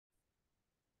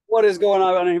What is going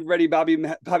on, everybody?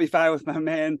 BobbyFi with my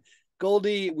man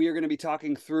Goldy. We are going to be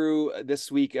talking through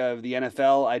this week of the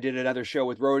NFL. I did another show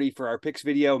with Rody for our picks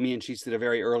video. Me and Sheets did a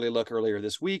very early look earlier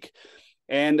this week,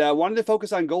 and wanted to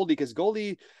focus on Goldy because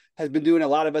Goldy has been doing a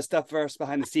lot of stuff for us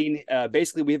behind the scene.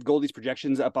 Basically, we have Goldy's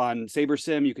projections up on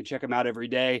SaberSim. You can check them out every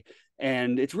day,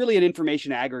 and it's really an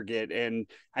information aggregate. And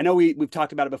I know we've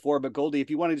talked about it before, but Goldy, if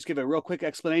you want to just give a real quick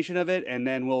explanation of it, and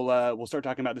then we'll start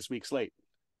talking about this week's slate.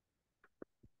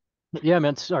 Yeah,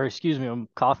 man. Sorry, excuse me. I'm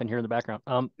coughing here in the background.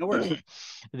 No worries.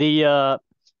 The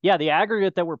yeah, the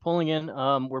aggregate that we're pulling in,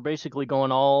 we're basically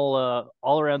going all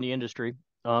around the industry.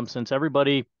 Since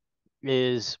everybody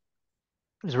is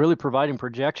really providing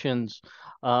projections,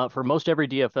 for most every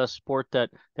DFS sport that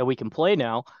we can play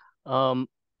now. On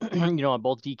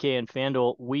both DK and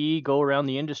FanDuel, we go around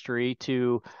the industry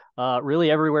to really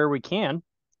everywhere we can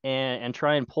and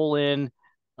try and pull in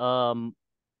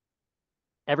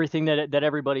everything that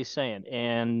everybody's saying,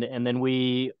 and then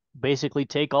we basically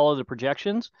take all of the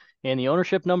projections and the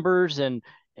ownership numbers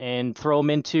and throw them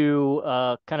into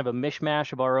kind of a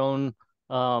mishmash of our own,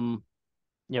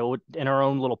 in our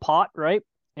own little pot, right?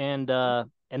 And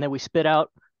then we spit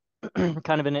out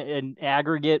kind of an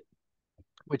aggregate,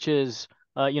 which is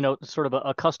sort of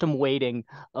a custom weighting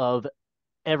of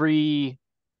every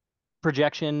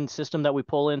projection system that we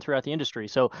pull in throughout the industry.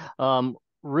 So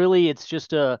really, it's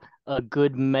just a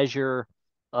good measure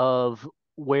of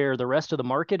where the rest of the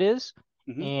market is.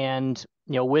 Mm-hmm. And,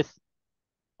 with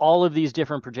all of these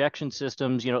different projection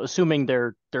systems, assuming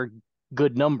they're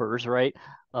good numbers, right?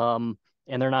 And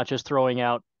they're not just throwing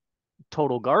out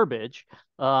total garbage.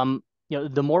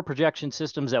 The more projection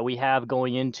systems that we have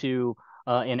going into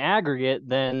an aggregate,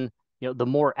 then, the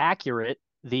more accurate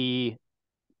the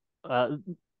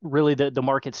really the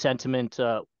market sentiment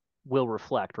will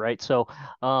reflect, right? So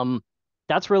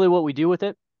that's really what we do with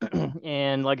it.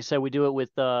 And like I said, we do it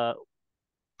with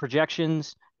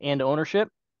projections and ownership,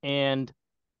 and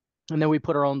then we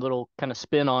put our own little kind of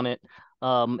spin on it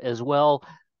as well.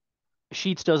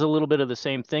 Sheets does a little bit of the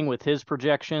same thing with his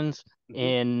projections,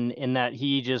 in that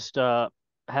he just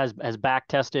has back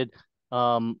tested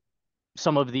some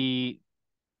of the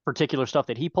particular stuff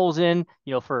that he pulls in,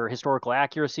 for historical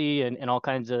accuracy and all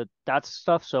kinds of that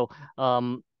stuff. So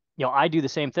I do the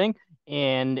same thing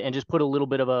and just put a little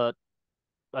bit of a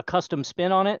custom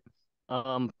spin on it.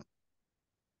 Well,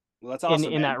 that's in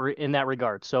awesome, in man. that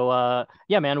regard. So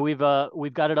yeah, man, we've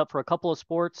got it up for a couple of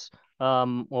sports.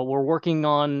 Well, we're working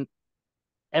on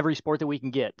every sport that we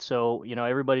can get. So,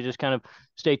 everybody just kind of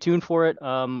stay tuned for it.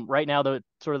 Right now, the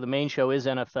sort of the main show is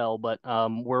NFL, but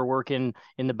we're working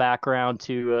in the background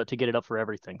to get it up for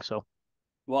everything. So,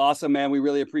 Well, awesome, man. We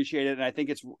really appreciate it, and I think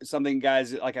it's something,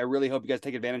 guys. Like, I really hope you guys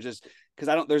take advantage of this because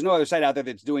I don't. There's no other site out there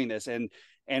that's doing this, and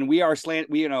we are slant.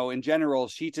 We, in general,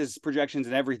 Sheets' projections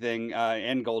and everything,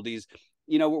 and Goldie's.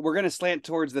 We're going to slant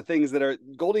towards the things that are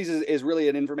Goldie's is really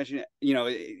an information.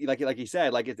 Like he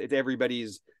said, like it's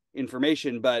everybody's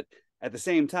information, but at the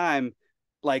same time,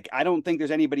 like I don't think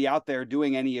there's anybody out there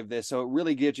doing any of this. So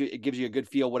it gives you a good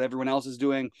feel what everyone else is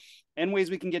doing, and ways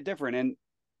we can get different. And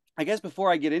I guess before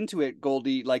I get into it,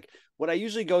 Goldie, like what I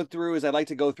usually go through is I like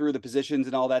to go through the positions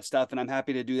and all that stuff, and I'm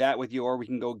happy to do that with you, or we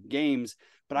can go games.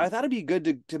 But I thought it'd be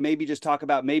good to maybe just talk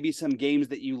about maybe some games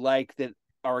that you like that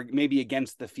are maybe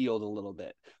against the field a little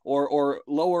bit, or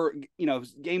lower,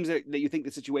 games that you think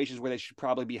the situations where they should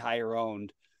probably be higher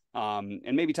owned.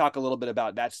 And maybe talk a little bit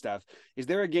about that stuff. Is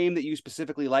there a game that you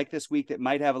specifically like this week that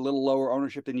might have a little lower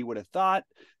ownership than you would have thought?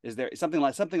 Is there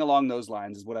something along those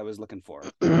lines is what I was looking for.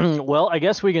 well, I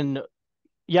guess we can.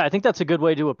 Yeah, I think that's a good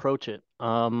way to approach it.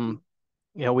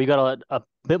 We got a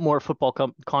bit more football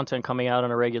content coming out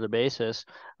on a regular basis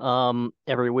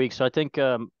every week. So I think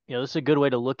this is a good way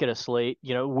to look at a slate.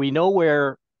 We know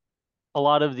where a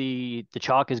lot of the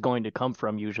chalk is going to come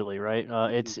from usually, right?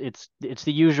 It's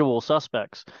the usual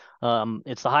suspects.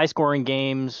 It's the high scoring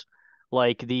games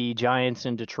like the Giants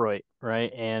in Detroit,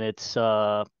 right? And it's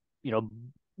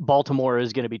Baltimore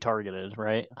is going to be targeted,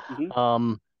 right?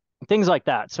 Mm-hmm. Things like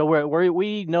that. So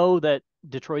we know that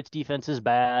Detroit's defense is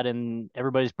bad and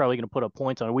everybody's probably going to put up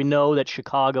points on it. We know that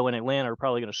Chicago and Atlanta are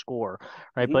probably going to score,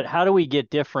 right? Mm-hmm. But how do we get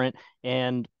different?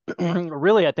 And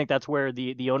really, I think that's where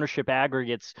the ownership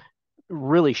aggregates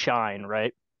really shine,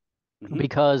 right? Mm-hmm.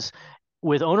 Because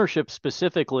with ownership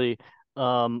specifically,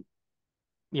 a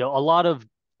lot of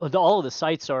all of the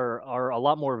sites are a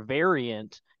lot more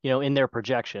variant, in their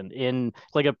projection. In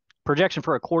like a projection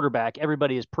for a quarterback,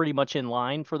 everybody is pretty much in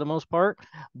line for the most part,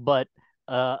 but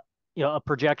an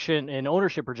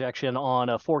ownership projection on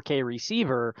a 4K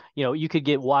receiver, you could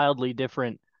get wildly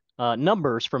different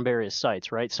numbers from various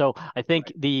sites, right? So I think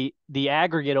Right. the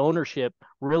aggregate ownership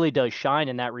really does shine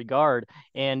in that regard.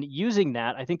 And using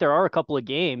that, I think there are a couple of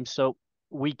games. So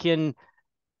we can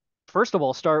first of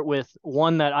all start with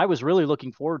one that I was really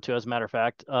looking forward to, as a matter of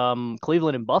fact,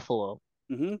 Cleveland and Buffalo.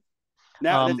 Mm-hmm.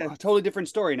 Now that's Um, a totally different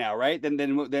story now, right?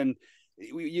 Then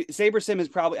Saber Sim is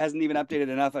probably hasn't even updated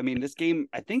enough. I mean, this game,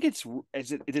 I think is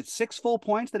it 6 full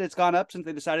points that it's gone up since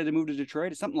they decided to move to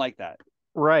Detroit? It's something like that.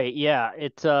 right, yeah,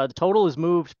 the total has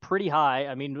moved pretty high.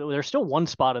 I mean, there's still one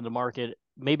spot in the market.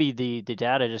 Maybe the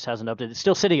data just hasn't updated. It's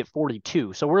still sitting at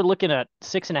 42. So we're looking at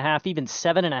 6.5, even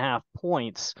 7.5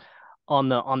 points on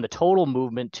the total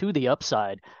movement to the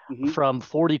upside Mm-hmm. from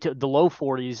 40 to the low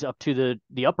 40s up to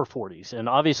the upper 40s. And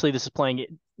obviously this is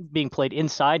being played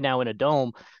inside now in a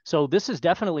dome. So this is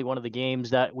definitely one of the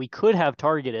games that we could have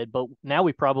targeted, but now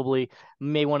we probably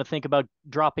may want to think about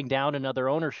dropping down another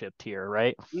ownership tier,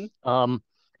 right? Mm-hmm.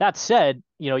 That said,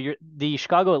 the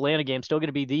Chicago Atlanta game is still going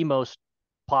to be the most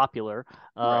popular.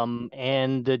 Right.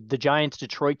 And the Giants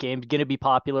Detroit game is going to be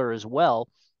popular as well.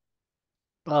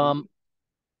 Mm-hmm. Um,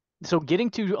 so getting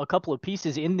to a couple of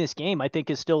pieces in this game, I think,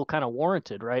 is still kind of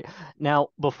warranted, right? Now,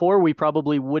 before we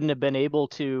probably wouldn't have been able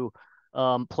to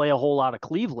play a whole lot of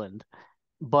Cleveland,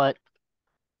 but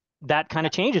that kind Yeah.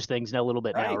 of changes things a little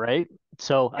bit now, Right. right?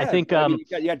 So I Yeah. think, I mean,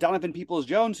 you got Donovan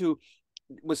Peoples-Jones, who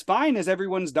was fine as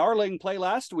everyone's darling play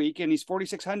last week, and he's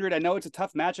 4,600. I know it's a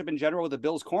tough matchup in general with the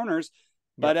Bills corners,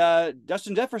 yep, but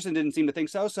Justin Jefferson didn't seem to think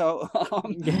so. So yeah,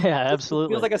 it feels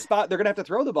absolutely. like a spot they're gonna have to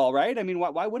throw the ball, right? I mean,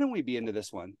 why wouldn't we be into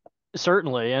this one?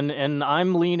 Certainly, and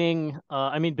I'm leaning.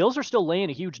 I mean, Bills are still laying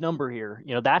a huge number here.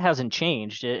 That hasn't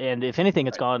changed, and if anything,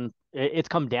 Right. it's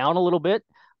come down a little bit.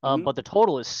 Mm-hmm. But the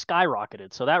total is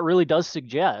skyrocketed, so that really does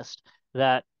suggest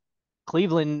that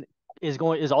Cleveland is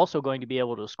also going to be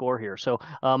able to score here. So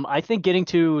I think getting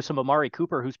to some Amari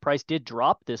Cooper, whose price did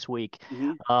drop this week,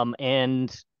 Mm-hmm.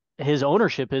 and his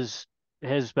ownership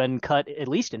has been cut at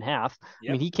least in half.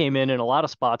 I mean, Yep. he came in a lot of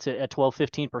spots at 12,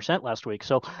 15% last week.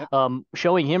 So Yep.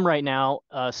 showing him right now,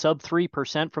 sub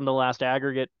 3% from the last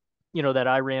aggregate, that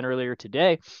I ran earlier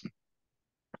today,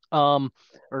 or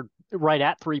right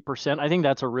at 3%. I think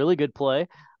that's a really good play.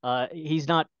 He's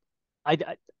not.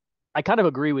 I kind of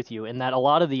agree with you in that a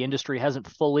lot of the industry hasn't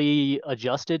fully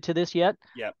adjusted to this yet.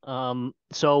 Yep.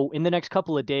 So in the next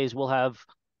couple of days, we'll have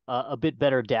a bit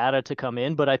better data to come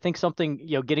in. But I think something,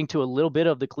 getting to a little bit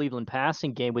of the Cleveland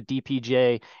passing game with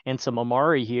DPJ and some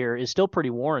Amari here is still pretty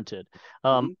warranted.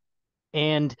 Mm-hmm.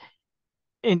 And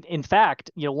in fact,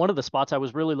 one of the spots I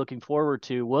was really looking forward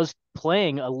to was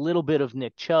playing a little bit of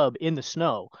Nick Chubb in the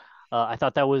snow. I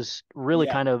thought that was really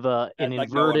Yeah. kind of an Like no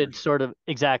inverted ownership. sort of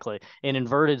exactly an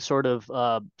inverted sort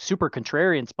of super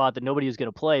contrarian spot that nobody is going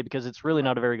to play because it's really Right.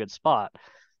 not a very good spot.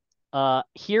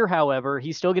 Here, however,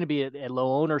 he's still going to be at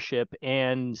low ownership,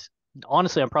 and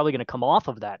honestly, I'm probably going to come off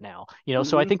of that now. So I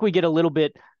Mm-hmm. think we get a little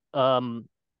bit,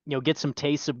 get some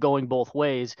tastes of going both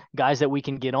ways. Guys that we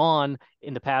can get on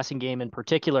in the passing game in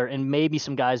particular, and maybe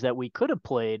some guys that we could have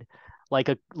played, like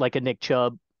a Nick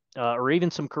Chubb, or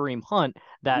even some Kareem Hunt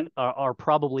Mm-hmm. that are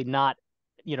probably not,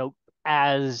 you know,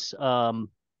 as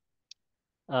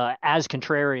as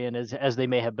contrarian as they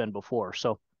may have been before.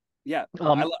 So, Yeah.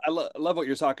 um, I love what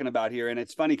you're talking about here, and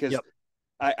it's funny because yep,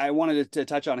 I wanted to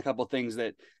touch on a couple of things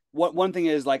that one thing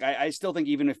is like I still think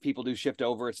even if people do shift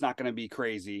over, it's not going to be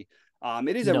crazy.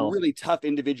 It is a no, really tough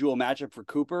individual matchup for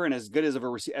Cooper, and as good as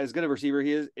as good of a receiver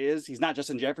he is he's not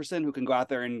Justin Jefferson who can go out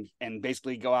there and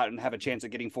basically go out and have a chance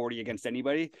at getting 40 against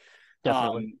anybody.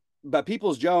 definitely. But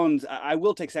Peoples Jones, I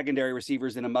will take secondary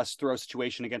receivers in a must throw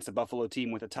situation against a Buffalo team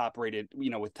with a top rated,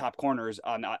 with top corners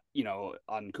on,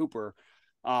 on Cooper.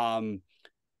 Um,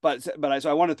 so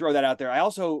I want to throw that out there. I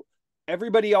also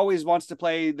everybody always wants to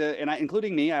play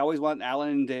including me. I always want Allen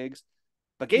and Diggs,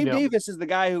 but Gabe Yep. Davis is the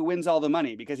guy who wins all the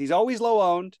money because he's always low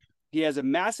owned. He has a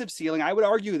massive ceiling. I would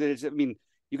argue that I mean,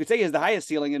 you could say he has the highest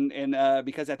ceiling, and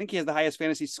because I think he has the highest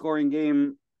fantasy scoring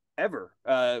game ever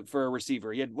for a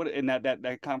receiver. He had what in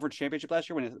that conference championship last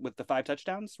year with the 5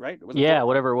 touchdowns, right? Was it four? Yeah,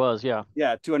 whatever it was. Yeah.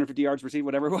 Yeah, 250 yards received,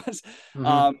 whatever it was. Hmm.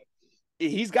 Um,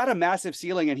 he's got a massive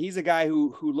ceiling, and he's a guy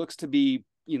who looks to be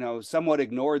somewhat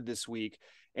ignored this week.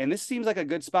 And this seems like a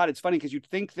good spot. It's funny because you'd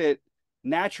think that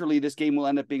naturally this game will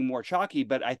end up being more chalky,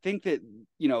 but I think that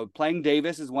playing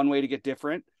Davis is one way to get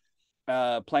different.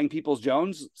 Playing Peoples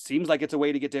Jones seems like it's a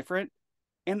way to get different.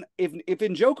 And if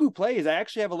Njoku plays, I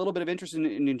actually have a little bit of interest in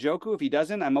Njoku. If he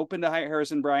doesn't, I'm open to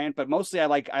Harrison Bryant, but mostly I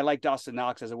like Dawson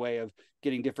Knox as a way of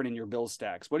getting different in your Bills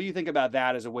stacks. What do you think about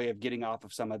that as a way of getting off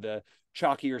of some of the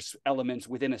chalkier elements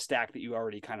within a stack that you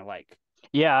already kind of like?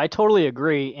 Yeah, I totally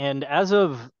agree. And as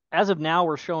of as of now,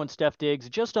 we're showing Steph Diggs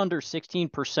just under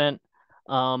 16%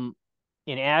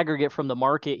 in aggregate from the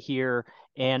market here,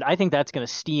 and I think that's going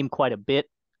to steam quite a bit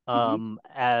Mm-hmm.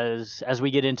 as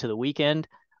we get into the weekend.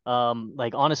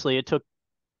 Like honestly, it took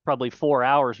probably 4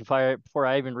 hours before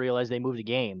I even realized they moved the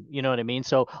game. You know what I mean?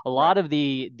 So a Right. lot of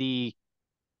the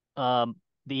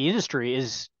industry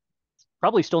is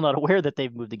probably still not aware that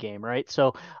they've moved the game, right?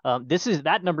 So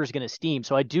that number is going to steam.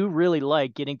 So I do really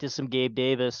like getting to some Gabe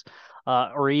Davis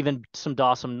or even some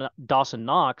Dawson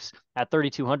Knox at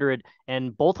 3,200,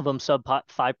 and both of them sub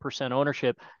 5%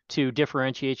 ownership to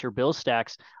differentiate your bill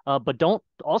stacks. But don't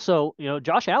also,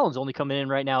 Josh Allen's only coming in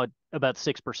right now at about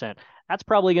 6%. That's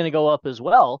probably going to go up as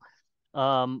well.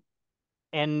 Um,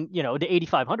 and the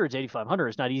 8,500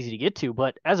 is not easy to get to,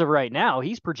 but as of right now,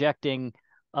 he's projecting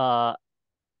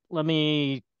let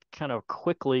me kind of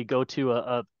quickly go to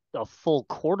a full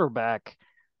quarterback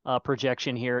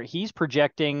projection here. He's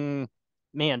projecting,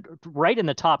 man, right in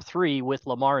the top three with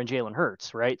Lamar and Jalen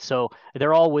Hurts, right? So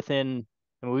they're all within,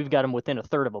 I mean, we've got them within a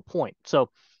third of a point. So,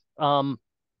 um,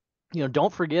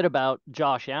 don't forget about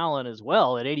Josh Allen as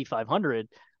well at 8,500.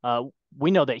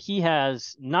 We know that he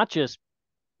has not just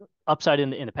upside in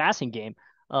the passing game.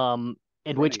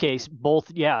 In which Running. case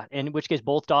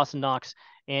both Dawson Knox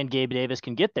and Gabe Davis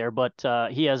can get there, but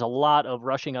he has a lot of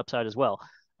rushing upside as well.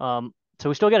 So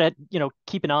we still got to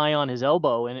keep an eye on his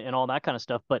elbow and all that kind of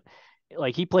stuff. But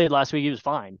like he played last week, he was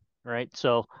fine, right?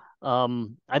 So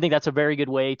I think that's a very good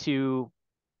way to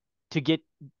get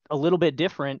a little bit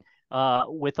different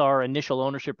with our initial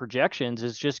ownership projections.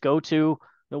 Is just go to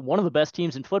one of the best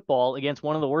teams in football against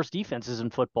one of the worst defenses in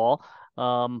football.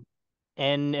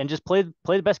 And just play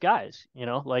the best guys.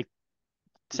 Like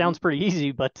Mm-hmm. sounds pretty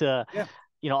easy, but Yeah.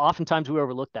 oftentimes we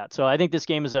overlook that. So I think this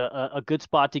game is a good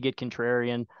spot to get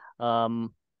contrarian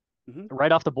Mm-hmm.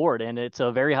 right off the board, and it's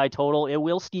a very high total. It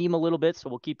will steam a little bit, so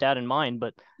we'll keep that in mind.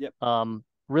 But Yep.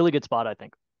 really good spot, I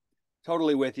think.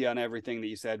 Totally with you on everything that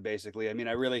you said. Basically, I mean,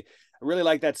 I really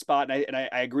like that spot, and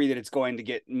I agree that it's going to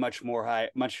get much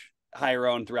higher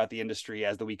owned throughout the industry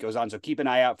as the week goes on. So keep an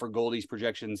eye out for Goldy's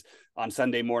projections on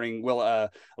Sunday morning. We'll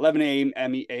 11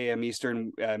 a.m.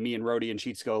 Eastern. Me and Rhodey and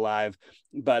Cheats go live,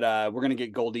 but we're gonna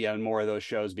get Goldy on more of those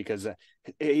shows because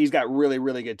he's got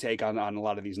really good take on a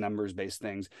lot of these numbers based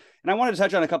things. And I wanted to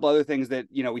touch on a couple other things that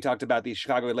we talked about, the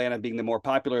Chicago Atlanta being the more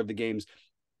popular of the games.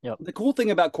 Yep. The cool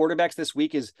thing about quarterbacks this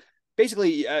week is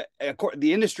basically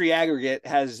the industry aggregate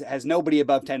has nobody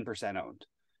above 10% owned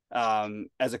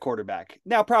as a quarterback.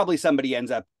 Now, probably somebody ends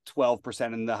up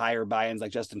 12% in the higher buy-ins,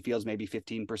 like Justin Fields, maybe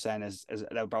 15% as that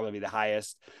would probably be the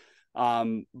highest.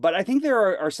 But I think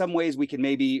there are some ways we can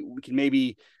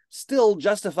maybe still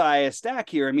justify a stack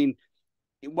here. I mean,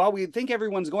 while we think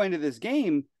everyone's going to this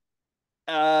game,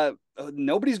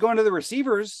 nobody's going to the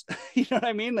receivers. You know what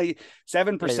I mean? Like Yeah,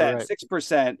 you're 7%,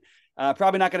 right. 6%.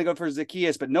 Probably not going to go for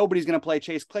Zacchaeus, but nobody's going to play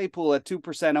Chase Claypool at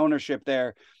 2% ownership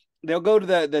there. They'll go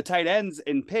to the tight ends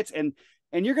in Pitts, and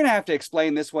you're going to have to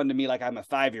explain this one to me like I'm a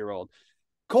 5-year-old.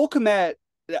 Cole Kmet,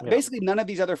 Yeah. basically none of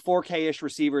these other 4K-ish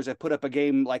receivers have put up a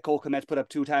game like Cole Kmet's put up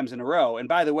 2 times in a row. And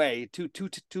by the way, two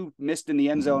missed in the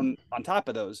end zone on top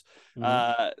of those.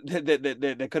 Mm-hmm.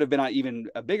 That could have been even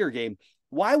a bigger game.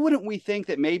 Why wouldn't we think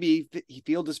that maybe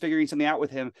Fields is figuring something out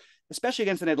with him, especially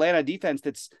against an Atlanta defense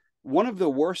that's one of the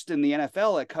worst in the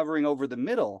NFL at covering over the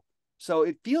middle? So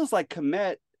it feels like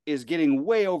Kmet is getting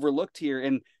way overlooked here.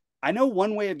 And I know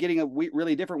one way of getting a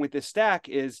really different with this stack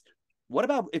is, what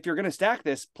about if you're going to stack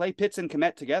this, play Pitts and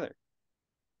Kmet together?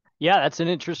 Yeah, that's an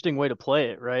interesting way to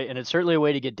play it, right? And it's certainly a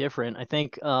way to get different. I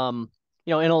think, in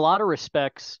a lot of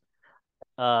respects,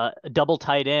 a double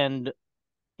tight end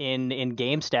in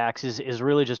game stacks is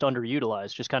really just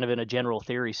underutilized, just kind of in a general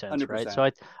theory sense, right? So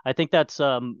 100%. I think that's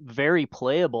very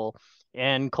playable.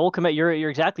 And Cole Kmet, you're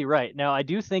exactly right. Now I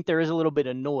do think there is a little bit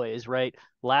of noise, right?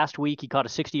 Last week he caught a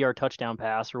 60-yard touchdown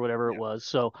pass or whatever it Yeah. was.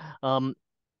 So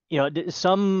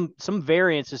some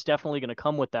variance is definitely going to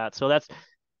come with that. So that's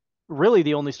really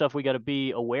the only stuff we got to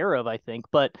be aware of, I think.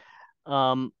 But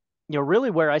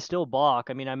really where I still balk,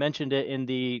 I mean, I mentioned it in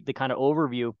the kind of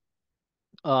overview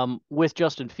with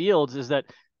Justin Fields, is that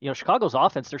Chicago's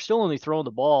offense, they're still only throwing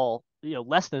the ball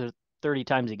less than 30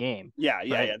 times a game, Yeah.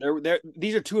 right?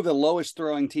 These are two of the lowest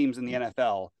throwing teams in the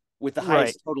NFL with the Right.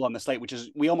 highest total on the slate, which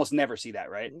is, we almost never see that,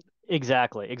 right?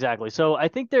 Exactly. So I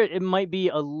think it might be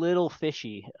a little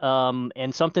fishy,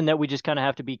 and something that we just kind of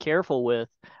have to be careful with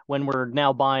when we're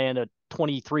now buying a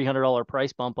 $2,300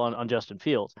 price bump on Justin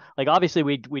Fields. Like obviously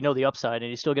we know the upside,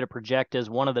 and he's still going to project as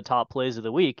one of the top plays of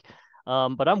the week.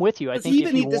 But I'm with you. I Does he think if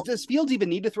even you need want, does Fields even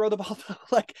need to throw the ball?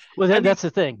 Like, well, I mean, that's the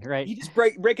thing, right? he just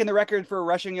breaking the record for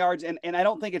rushing yards, and I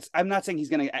don't think it's. I'm not saying he's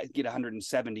going to get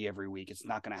 170 every week. It's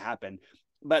not going to happen,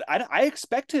 but I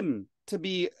expect him to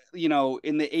be,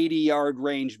 in the 80-yard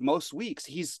range most weeks.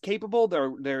 He's capable.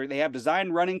 They have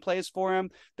designed running plays for him.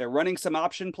 They're running some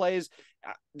option plays.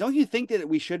 Don't you think that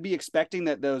we should be expecting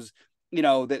that those,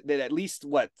 that at least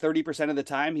what 30% of the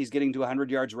time he's getting to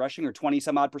 100 yards rushing, or 20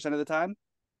 some odd percent of the time?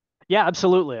 Yeah,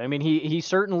 absolutely. I mean, he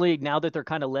certainly, now that they're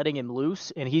kind of letting him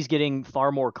loose and he's getting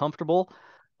far more comfortable,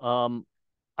 um,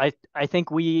 I think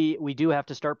we do have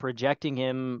to start projecting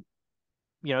him,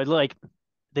 like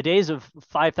the days of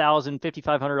 $5,000,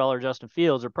 $5,500 Justin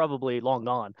Fields are probably long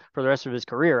gone for the rest of his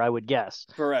career, I would guess.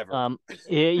 Forever.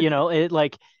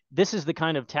 Like this is the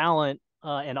kind of talent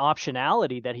and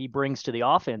optionality that he brings to the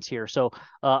offense here. So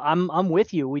I'm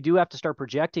with you. We do have to start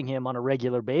projecting him on a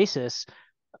regular basis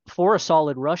for a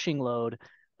solid rushing load,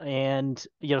 and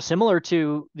similar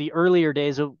to the earlier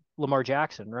days of Lamar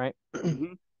Jackson, right?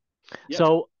 Mm-hmm. Yep.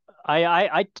 So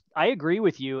I agree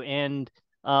with you, and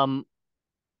um,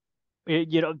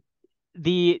 you know,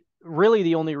 the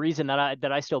only reason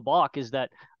that I still balk is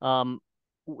that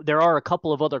there are a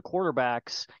couple of other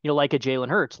quarterbacks, like a Jalen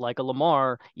Hurts, like a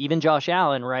Lamar, even Josh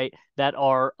Allen, right, that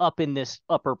are up in this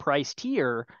upper price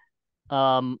tier.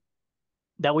 Um,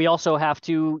 that we also have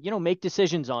to, make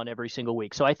decisions on every single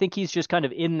week. So I think he's just kind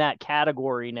of in that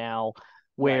category now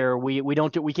Right. where we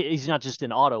don't do, we can, he's not just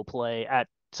an auto play at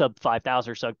sub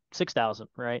 5,000 or sub 6,000,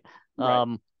 right?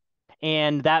 Right.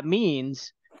 And that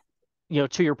means,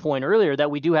 to your point earlier,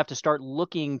 that we do have to start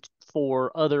looking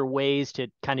for other ways to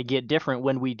kind of get different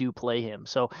when we do play him.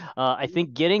 So I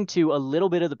think getting to a little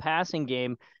bit of the passing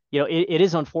game, it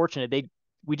is unfortunate.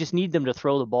 We just need them to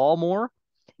throw the ball more,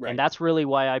 and Right. that's really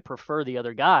why I prefer the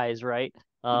other guys, right?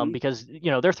 Mm-hmm. Because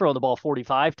they're throwing the ball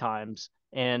 45 times,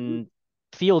 Mm-hmm. and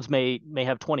Fields may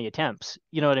have 20 attempts.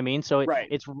 You know what I mean? So Right.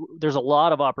 it's there's a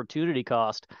lot of opportunity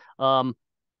cost.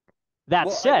 That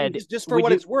Well, I mean, said, just for we what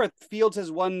do. it's worth, Fields has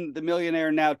won the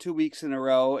Millionaire now 2 weeks in a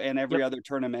row and every Yep. other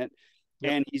tournament,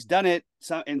 Yep. and he's done it.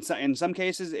 In some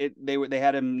cases, they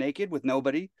had him naked with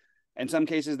nobody. In some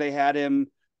cases, they had him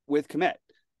with Komet.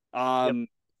 Yep.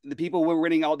 The people were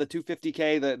winning all the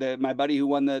 250K. My buddy who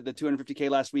won the 250K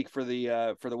last week for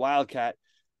the Wildcat,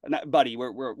 not buddy.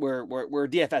 We're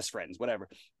DFS friends, whatever.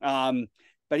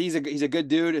 But he's a good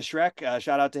dude, a Shrek.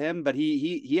 Shout out to him. But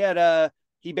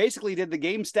he basically did the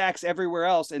game stacks everywhere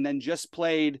else and then just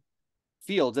played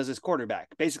Fields as his quarterback,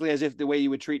 basically as if the way you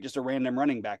would treat just a random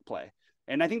running back play.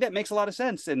 And I think that makes a lot of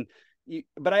sense.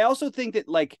 But I also think that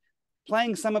like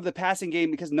playing some of the passing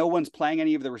game because no one's playing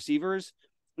any of the receivers.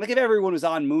 Like if everyone was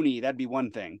on Mooney, that'd be one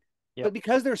thing. Yep. But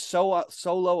because they're so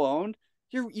low owned,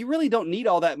 you really don't need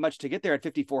all that much to get there at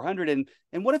 5,400.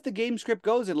 And what if the game script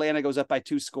goes Atlanta goes up by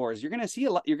 2 scores? You're gonna see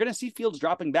a lot. You're gonna see Fields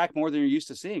dropping back more than you're used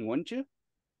to seeing, wouldn't you?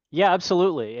 Yeah,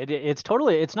 absolutely.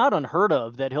 It's not unheard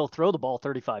of that he'll throw the ball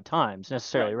 35 times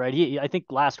necessarily, Right. right? I think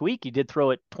last week he did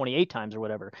throw it 28 times or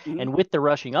whatever. Mm-hmm. And with the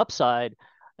rushing upside,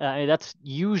 that's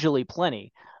usually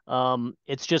plenty.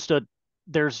 It's just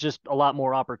there's just a lot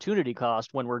more opportunity cost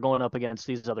when we're going up against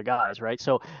these other guys, right?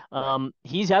 So Right.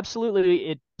 he's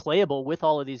absolutely playable with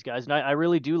all of these guys. And I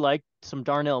really do like some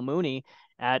Darnell Mooney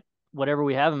at whatever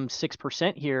we have him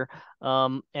 6% here.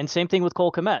 And same thing with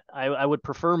Cole Kmet. I would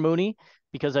prefer Mooney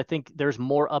because I think there's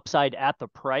more upside at the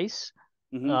price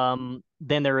Mm-hmm.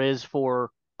 than there is for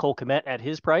Cole Kmet at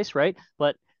his price, right?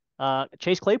 But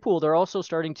Chase Claypool, they're also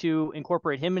starting to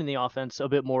incorporate him in the offense a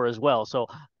bit more as well. So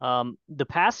the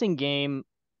passing game,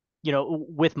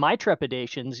 with my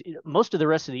trepidations, most of the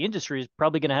rest of the industry is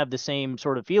probably going to have the same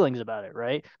sort of feelings about it,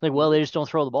 right? Like, well, Mm-hmm. they just don't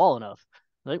throw the ball enough.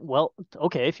 Like, well,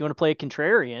 okay, if you want to play a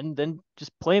contrarian, then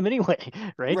just play him anyway,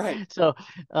 right? Right. So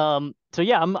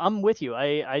yeah, I'm with you.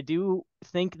 I do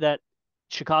think that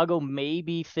Chicago may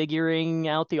be figuring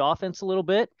out the offense a little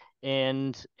bit,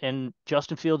 and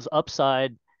Justin Fields'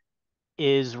 upside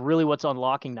is really what's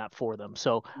unlocking that for them.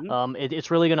 So Mm-hmm. it's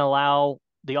really going to allow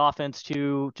the offense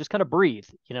to just kind of breathe.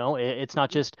 It's not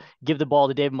just give the ball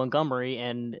to David Montgomery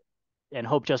and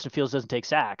hope Justin Fields doesn't take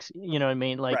sacks. You know what I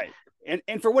mean? Like, Right.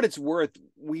 And for what it's worth,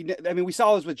 we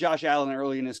saw this with Josh Allen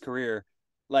early in his career.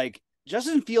 Like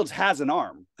Justin Fields has an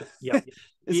arm. yep,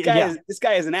 yeah, This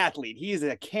guy is an athlete. He is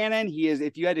a cannon. He is,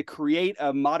 if you had to create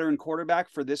a modern quarterback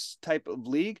for this type of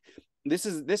league, this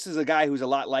is a guy who's a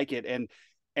lot like it. And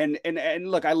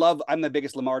look, I'm the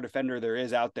biggest Lamar defender there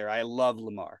is out there. I love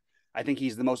Lamar. I think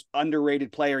he's the most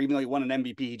underrated player, even though he won an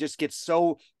MVP. He just gets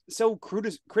so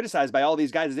criticized by all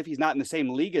these guys as if he's not in the same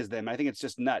league as them. I think it's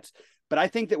just nuts. But I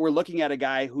think that we're looking at a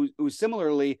guy who's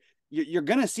similarly you're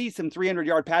going to see some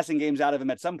 300-yard passing games out of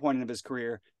him at some point in his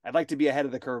career. I'd like to be ahead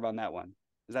of the curve on that one.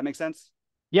 Does that make sense?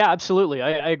 Yeah, absolutely.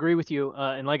 I agree with you.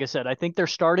 And like I said, I think they're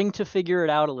starting to figure it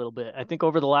out a little bit. I think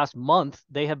over the last month,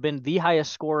 they have been the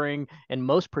highest scoring and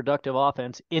most productive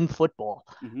offense in football.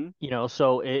 Mm-hmm.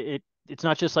 So it's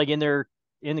not just like in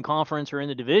the conference or in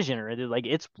the division or like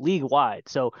it's league wide.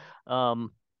 So,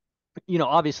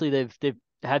 obviously they've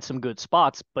had some good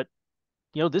spots, but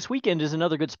this weekend is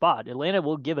another good spot. Atlanta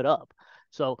will give it up.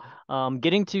 So,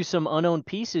 getting to some unknown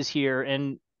pieces here,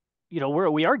 and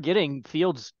we are getting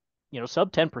Fields,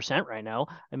 sub 10% right now.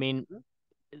 I mean,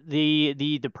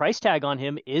 the price tag on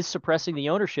him is suppressing the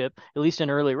ownership, at least in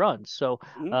early runs. So,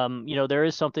 there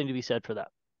is something to be said for that.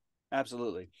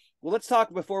 Absolutely. Well, let's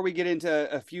talk before we get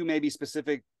into a few maybe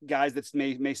specific guys that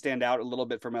may stand out a little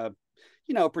bit from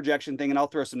a projection thing, and I'll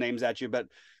throw some names at you, but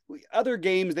other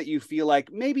games that you feel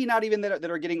like maybe not even that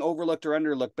are getting overlooked or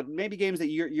underlooked, but maybe games that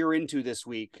you're into this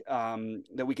week,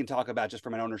 that we can talk about just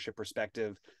from an ownership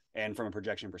perspective and from a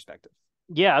projection perspective.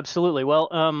 Yeah, absolutely. Well,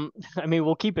 I mean,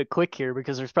 we'll keep it quick here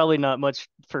because there's probably not much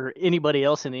for anybody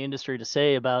else in the industry to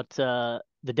say about the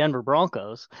Denver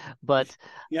Broncos, but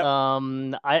Yep.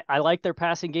 I like their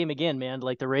passing game again, man.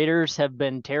 Like the Raiders have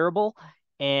been terrible,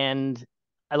 and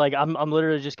I'm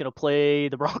literally just gonna play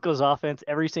the Broncos offense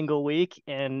every single week,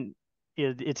 and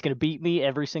it's gonna beat me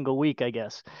every single week, I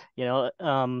guess.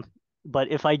 But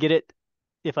if I get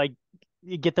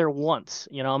there once,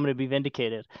 I'm gonna be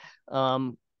vindicated.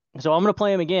 So I'm going to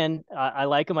play him again. I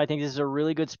like him. I think this is a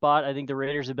really good spot. I think the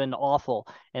Raiders have been awful,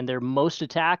 and they're most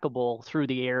attackable through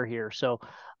the air here. So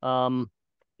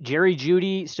Jerry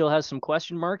Jeudy still has some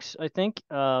question marks, I think,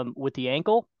 with the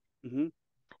ankle. Mm-hmm.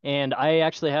 And I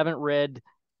actually haven't read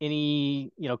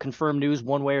any, confirmed news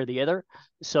one way or the other.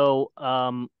 So,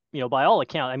 by all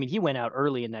accounts, I mean, he went out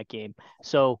early in that game.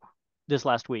 So this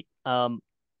last week.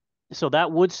 So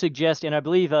that would suggest, and I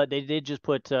believe they did just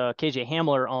put KJ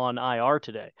Hamler on IR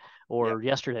today or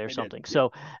yesterday or something.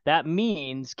 So that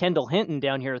means Kendall Hinton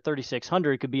down here at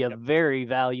 3,600 could be a very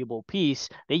valuable piece.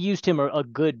 They used him a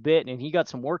good bit, and he got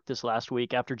some work this last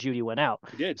week after Jeudy went out.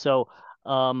 He did. So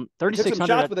 3,600. Took some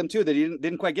shots with him too that he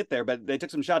didn't quite get there, but they took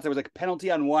some shots. There was like a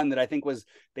penalty on one that I think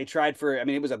they tried for. I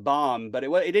mean, it was a bomb, but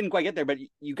it didn't quite get there. But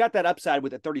you got that upside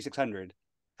with the 3,600.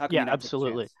 Yeah,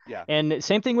 absolutely. Yeah. And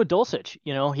same thing with Dulcich.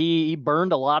 He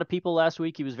burned a lot of people last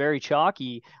week. He was very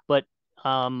chalky, but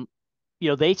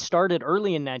they started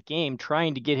early in that game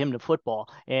trying to get him to football.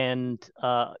 And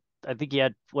I think he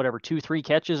had 2-3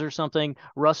 catches or something.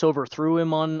 Russ overthrew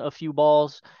him on a few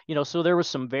balls. So there was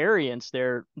some variance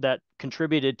there that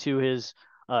contributed to his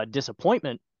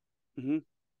disappointment. Mm-hmm.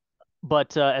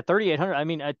 But at 3,800, I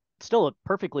mean, still a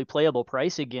perfectly playable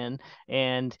price again,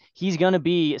 and he's going to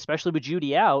be, especially with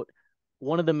Jeudy out,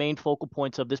 one of the main focal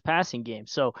points of this passing game.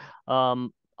 So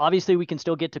obviously we can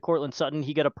still get to Courtland Sutton.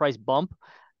 He got a price bump,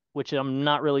 which I'm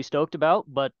not really stoked about,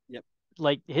 but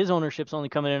like his ownership's only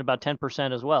coming in about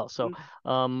 10% as well. So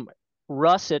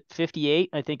Russ at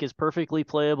 58, I think is perfectly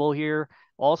playable here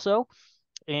also.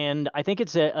 And I think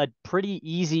it's a pretty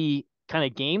easy kind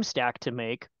of game stack to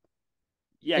make.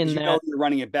 Yeah, because you're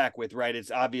running it back with, right?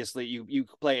 It's obviously you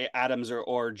play Adams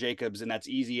or Jacobs, and that's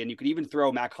easy. And you could even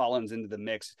throw Mac Hollins into the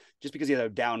mix. Just because he has a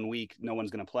down week, no one's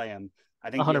going to play him.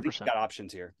 I think 100%. You've got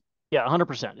options here. Yeah,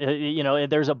 100%.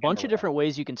 There's a bunch of different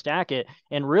ways you can stack it.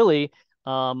 And really,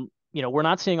 we're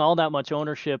not seeing all that much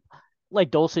ownership like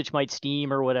Dulcich might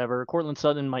steam or whatever. Cortland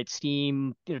Sutton might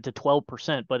steam to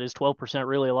 12%, but is 12%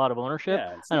 really a lot of ownership?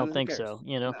 Yeah, I don't think so.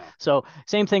 No. So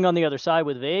same thing on the other side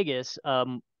with Vegas.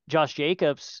 Josh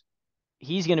Jacobs,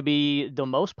 he's going to be the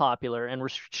most popular, and we're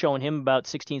showing him about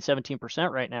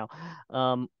 16-17% right now.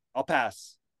 I'll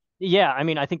pass. Yeah, I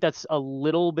mean, I think that's a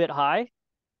little bit high,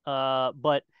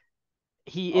 but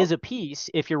he is a piece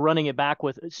if you're running it back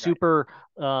with super,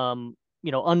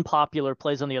 unpopular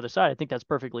plays on the other side. I think that's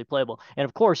perfectly playable. And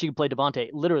of course, you can play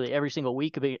Devontae literally every single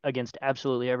week against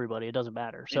absolutely everybody. It doesn't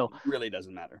matter. So it really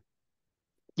doesn't matter.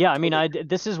 Yeah, I mean,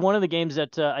 this is one of the games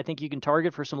that I think you can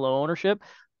target for some low ownership.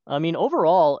 I mean,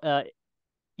 overall, as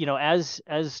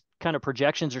kind of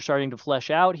projections are starting to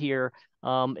flesh out here,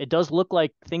 it does look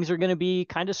like things are going to be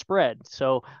kind of spread.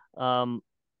 So, I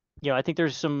think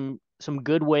there's some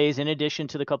good ways, in addition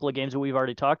to the couple of games that we've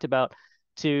already talked about,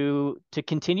 to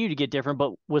continue to get different,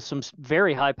 but with some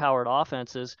very high-powered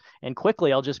offenses. And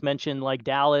quickly, I'll just mention like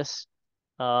Dallas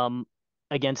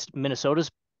against Minnesota's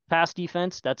pass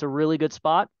defense. That's a really good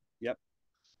spot. Yep.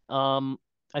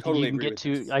 I think you can get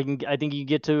to. I think you can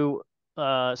get to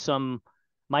some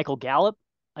Michael Gallup.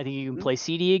 I think you can play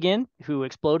CD again, who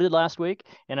exploded last week,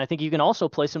 and I think you can also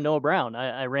play some Noah Brown.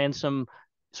 I ran some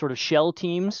sort of shell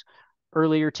teams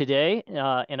earlier today,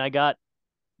 and I got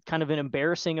kind of an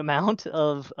embarrassing amount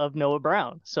of Noah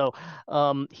Brown. So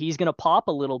he's going to pop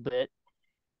a little bit,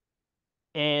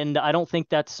 and I don't think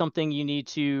that's something you need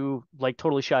to like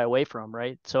totally shy away from,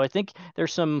 right? So I think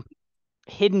there's some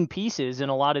hidden pieces in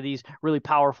a lot of these really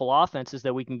powerful offenses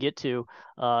that we can get to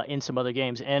in some other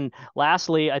games. And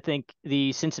lastly, I think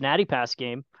the Cincinnati pass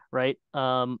game, right?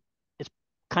 It's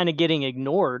kind of getting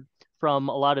ignored from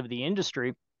a lot of the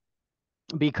industry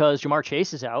because Jamar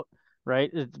Chase is out,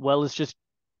 right? Well, it's just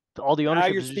all the Now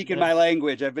ownership you're is just, speaking my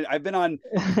language. I've been on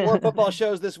 4 football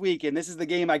shows this week, and this is the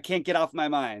game I can't get off my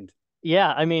mind.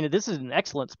 yeah, I mean, this is an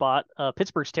excellent spot.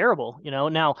 Pittsburgh's terrible, you know.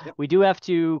 Now, Yep. we do have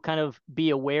to kind of be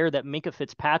aware that Minka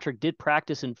Fitzpatrick did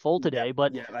practice in full Yep. today,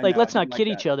 but Yeah, I like, know. I let's didn't not like kid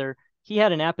that. each other. He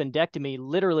had an appendectomy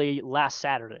literally last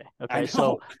Saturday. I Okay, so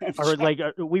know. I'm are like,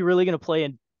 shocked. are we really going to play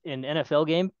an NFL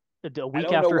game a I week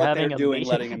don't know after what they're having doing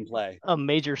letting him play. a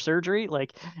major surgery?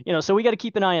 Like, you know, so we got to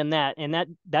keep an eye on that, and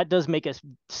that does make a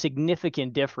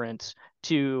significant difference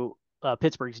to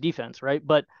Pittsburgh's defense, right?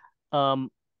 But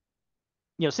um,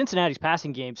 you know, Cincinnati's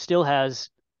passing game still has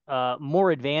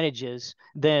more advantages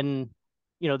than,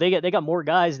 you know, they got more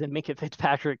guys than Minka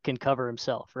Fitzpatrick can cover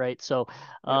himself, right? So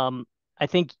Yep. I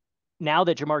think now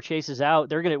that Jamar Chase is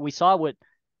out, we saw what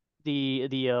the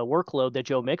workload that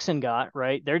Joe Mixon got,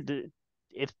 right?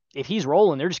 If he's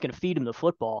rolling, they're just going to feed him the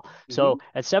football. Hmm. So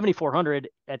at 7,400,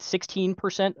 at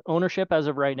 16% ownership as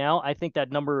of right now, I think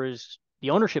the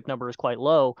ownership number is quite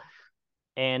low.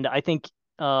 And I think,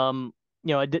 you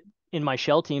know, in my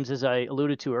shell teams, as I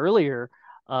alluded to earlier,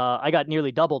 I got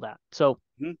nearly double that. So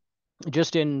Hmm.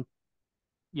 just in,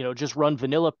 you know, just run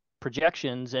vanilla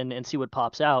projections and see what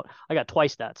pops out. I got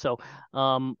twice that. So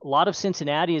a lot of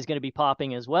Cincinnati is going to be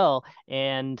popping as well.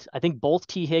 And I think both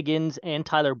T. Higgins and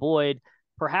Tyler Boyd,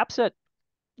 perhaps at,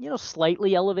 you know,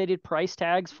 slightly elevated price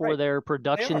tags for Right. their They are.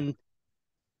 production,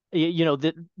 you know,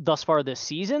 thus far this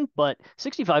season. But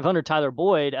 6,500 Tyler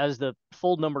Boyd as the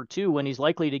full number two when he's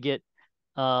likely to get,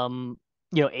 um,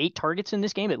 you know, 8 targets in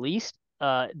this game at least.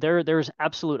 There's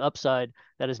absolute upside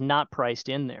that is not priced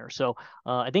in there. So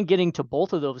I think getting to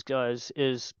both of those guys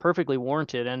is perfectly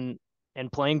warranted,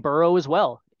 and playing Burrow as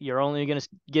well. You're only going to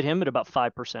get him at about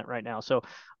 5% right now. So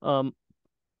you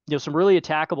know, some really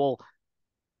attackable,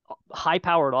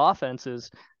 high-powered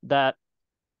offenses that,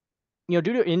 you know,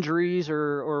 due to injuries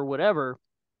or whatever,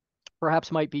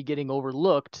 perhaps might be getting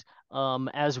overlooked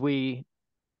as we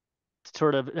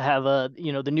sort of have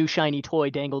you know, the new shiny toy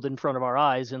dangled in front of our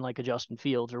eyes in like a Justin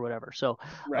Fields or whatever. So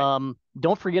Right.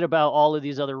 don't forget about all of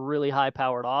these other really high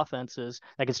powered offenses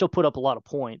that can still put up a lot of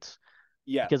points,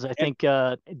 Yeah. because And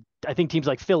I think teams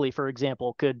like Philly, for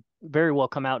example, could very well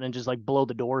come out and just like blow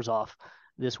the doors off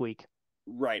this week.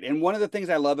 right. And one of the things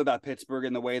I love about Pittsburgh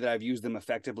and the way that I've used them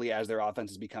effectively as their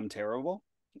offense has become terrible,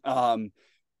 um,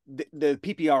 the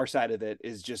PPR side of it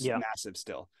is just Yeah. massive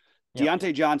still. Yeah.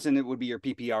 Deontay Johnson, it would be your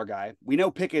PPR guy. We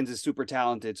know Pickens is super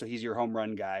talented, so he's your home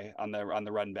run guy on the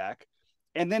run back.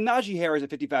 And then Najee Harris at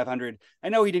 5,500. I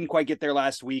know he didn't quite get there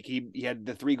last week. He had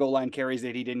the 3 goal line carries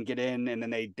that he didn't get in, and then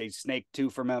they snaked 2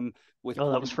 from him with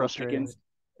Oh, that was Pickens. frustrating.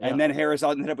 And Yeah. then Harris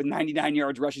ended up with 99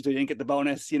 yards rushing, so he didn't get the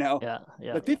bonus, you know. Yeah.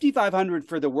 Yeah. But 5,500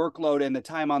 for the workload and the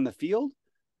time on the field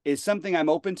is something I'm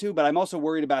open to, but I'm also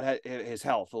worried about his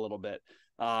health a little bit.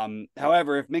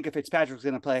 However, if Minka Fitzpatrick's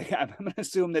going to play, I'm going to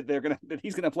assume that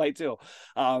he's going to play too.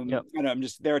 Yep. You know,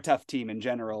 they're a tough team in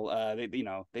general.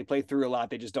 They play through a lot.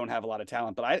 They just don't have a lot of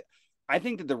talent. But I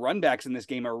think that the run backs in this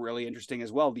game are really interesting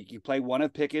as well. You play one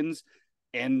of Pickens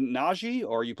and Najee,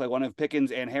 or you play one of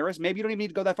Pickens and Harris. Maybe you don't even need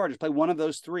to go that far. Just play one of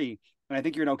those three, and I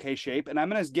think you're in okay shape. And I'm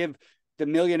going to give the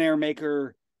Millionaire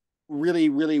Maker really,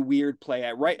 really weird play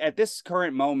at this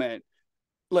current moment.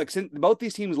 Look, since both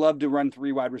these teams love to run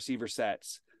 3 wide receiver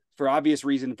sets for obvious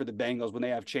reason for the Bengals. When they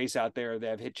have Chase out there, they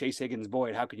have hit Chase Higgins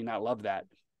Boyd. How could you not love that?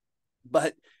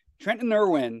 But Trenton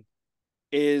Irwin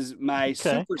is my Okay.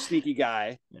 super sneaky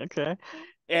guy. Okay.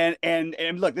 And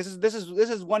look, this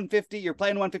is 150. You're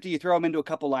playing 150. You throw him into a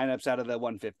couple lineups out of the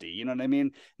 150. You know what I mean?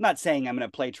 I'm not saying I'm going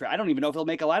to play. I don't even know if he'll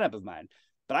make a lineup of mine,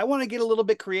 but I want to get a little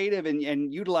bit creative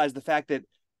and utilize the fact that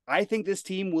I think this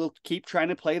team will keep trying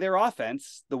to play their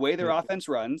offense the way their Yep. offense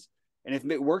runs. And if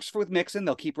it works with Mixon,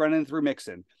 they'll keep running through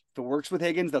Mixon. If it works with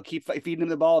Higgins, they'll keep feeding him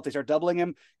the ball. If they start doubling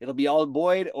him, it'll be all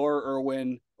Boyd or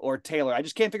Irwin or Taylor. I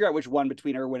just can't figure out which one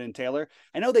between Irwin and Taylor.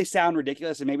 I know they sound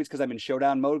ridiculous, and maybe it's because I'm in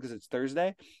showdown mode because it's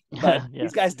Thursday. But Yeah.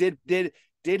 these guys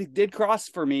did cross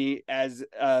for me as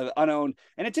unowned,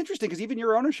 and it's interesting because even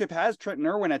your ownership has Trenton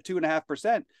Irwin at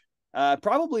 2.5%.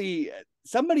 Probably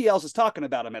somebody else is talking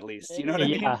about him at least. You know what I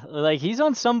mean? Yeah, like he's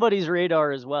on somebody's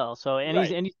radar as well. So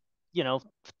Right.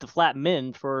 the flat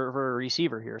min for a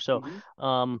receiver here. So,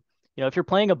 Mm-hmm. if you're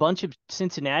playing a bunch of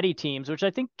Cincinnati teams, which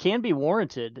I think can be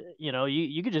warranted,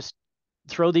 you could just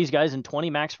throw these guys in 20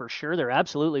 max for sure. They're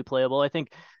absolutely playable. I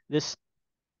think this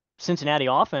Cincinnati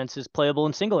offense is playable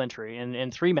in single entry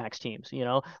and three max teams.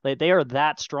 They are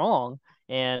that strong.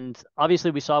 And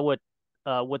obviously we saw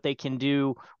what they can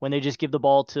do when they just give the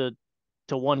ball to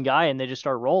one guy and they just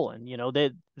start rolling.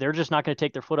 They're just not going to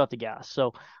take their foot off the gas.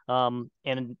 So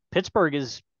and Pittsburgh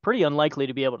is pretty unlikely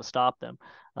to be able to stop them.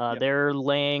 Yep. They're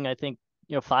laying, I think,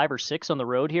 5 or 6 on the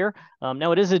road here.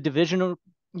 Now it is a divisional,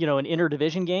 an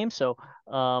interdivision game, so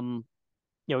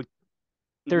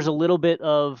there's Mm-hmm. a little bit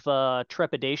of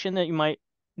trepidation that you might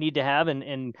need to have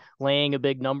in laying a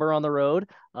big number on the road,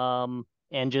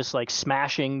 and just like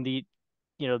smashing the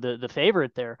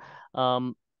favorite there.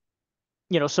 Um,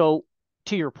 so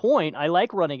to your point, I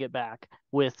like running it back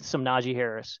with some Najee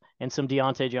Harris and some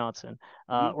Deontay Johnson,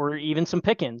 Mm-hmm. or even some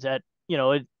Pickens at,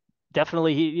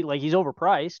 definitely he's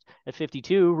overpriced at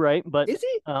 52, right? But Is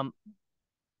he?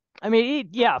 I mean,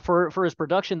 yeah, for his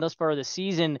production thus far this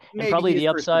season and Maybe probably he is the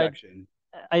for his upside, production.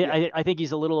 I, Yeah. I I think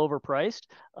he's a little overpriced.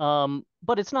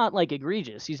 But it's not like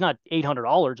egregious. He's not $800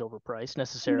 overpriced I mean,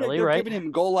 necessarily, they're right? giving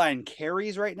him goal line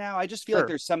carries right now. I just feel like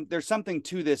Sure. there's something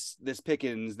to this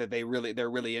Pickens that they're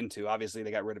really into. Obviously,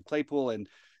 they got rid of Claypool, and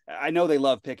I know they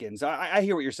love Pickens. I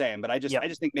hear what you're saying, but Yep. I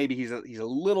just think maybe he's a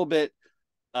little bit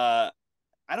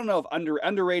I don't know if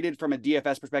underrated from a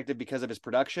DFS perspective because of his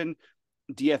production,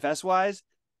 DFS wise.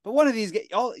 But one of these,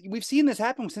 we've seen this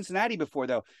happen with Cincinnati before,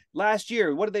 though. Last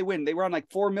year, what did they win? They were on like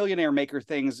 4 millionaire maker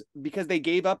things because they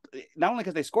gave up, not only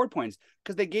because they scored points,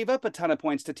 because they gave up a ton of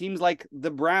points to teams like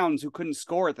the Browns who couldn't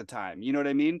score at the time. You know what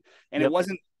I mean? And it Yep.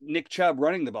 wasn't Nick Chubb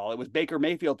running the ball; it was Baker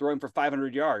Mayfield throwing for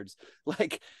 500 yards.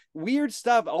 Like weird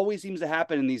stuff always seems to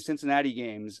happen in these Cincinnati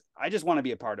games. I just want to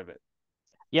be a part of it.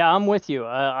 Yeah, I'm with you.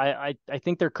 I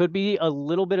think there could be a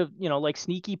little bit of, like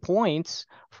sneaky points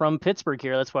from Pittsburgh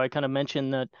here. That's why I kind of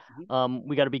mentioned that Mm-hmm.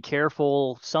 we got to be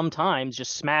careful sometimes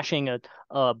just smashing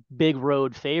a big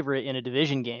road favorite in a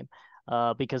division game,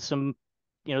 because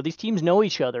these teams know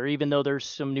each other, even though there's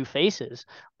some new faces.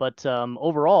 But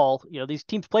overall, these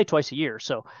teams play twice a year.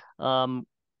 So I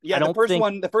Yeah, don't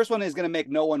think, the first one is going to make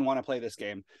no one want to play this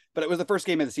game, but it was the first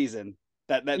game of the season.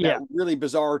 That yeah, really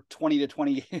bizarre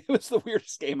 20-20. It was the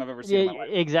weirdest game I've ever seen yeah, in my life.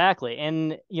 exactly.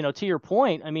 And, to your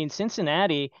point, I mean,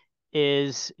 Cincinnati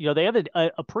is, they have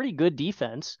a pretty good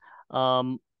defense.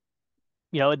 Um,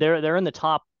 they're in the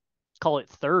top, call it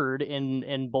third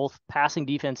in both passing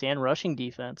defense and rushing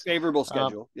defense. Favorable Um,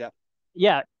 schedule. Yeah.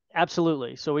 yeah,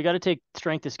 absolutely. So we got to take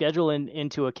strength of schedule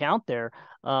into account there.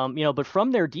 But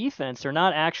from their defense, they're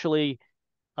not actually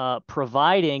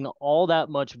providing all that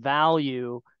much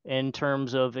value in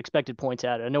terms of expected points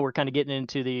added. I know we're kind of getting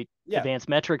into the Yeah. advanced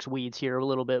metrics weeds here a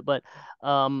little bit, but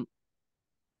um,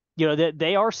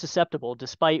 they are susceptible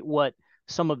despite what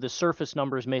some of the surface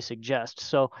numbers may suggest.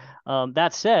 So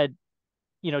that said,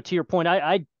 to your point,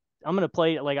 I'm going to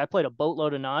play, like I played a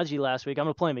boatload of Najee last week. I'm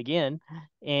going to play him again.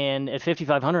 And at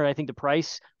 5,500, I think the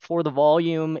price for the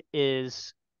volume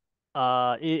is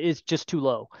just too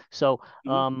low. So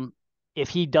Mhm. if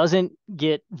he doesn't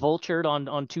get vultured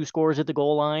on 2 scores at the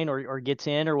goal line, or gets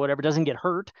in or whatever, doesn't get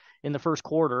hurt in the first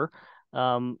quarter,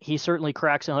 he certainly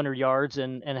cracks 100 yards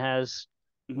and has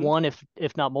Mhm. one,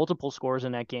 if not multiple scores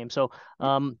in that game. So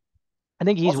I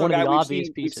think he's Also, a one of guy the obvious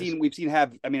pieces. we've seen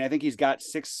have. I mean, I think he's got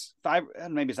 5.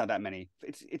 Maybe it's not that many.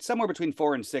 It's somewhere between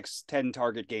 4 and 6, 10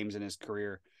 target games in his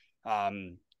career,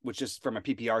 which just from a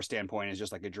PPR standpoint is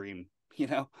just like a dream. You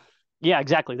know. Yeah,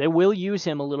 exactly. They will use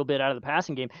him a little bit out of the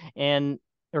passing game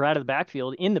or out of the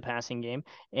backfield in the passing game.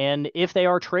 And if they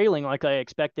are trailing like I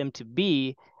expect them to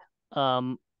be,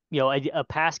 um, a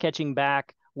pass catching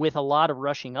back with a lot of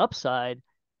rushing upside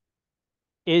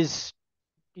is,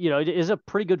 it is a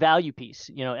pretty good value piece,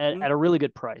 Mhm. at a really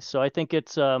good price. So I think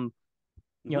it's, Mhm.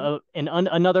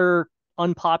 another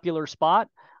unpopular spot,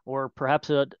 or perhaps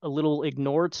a little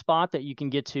ignored spot that you can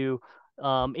get to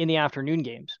in the afternoon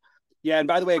games. Yeah, and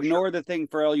by the way, For sure. ignore the thing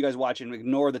for all you guys watching.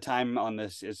 Ignore the time on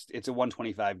this. It's a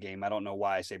 125 game. I don't know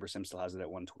why Saber Sim still has it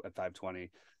at 520.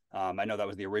 I know that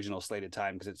was the original slated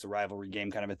time because it's a rivalry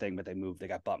game kind of a thing, but they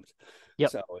got bumped,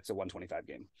 Yep. so it's a 125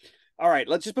 game. All right,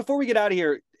 let's just before we get out of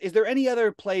here. Is there any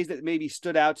other plays that maybe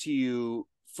stood out to you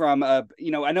from I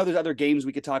know there's other games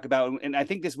we could talk about, and I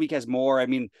think this week has more. I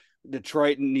mean,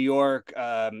 Detroit and New York,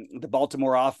 the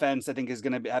Baltimore offense, I think is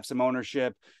going to have some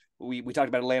ownership. We talked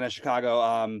about Atlanta, Chicago.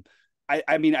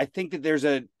 I mean, I think that there's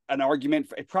a an argument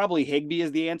for, probably Higbee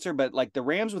is the answer, but like the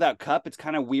Rams without Cup, it's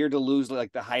kind of weird to lose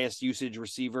like the highest usage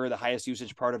receiver, the highest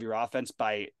usage part of your offense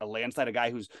by a landslide, a guy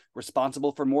who's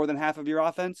responsible for more than half of your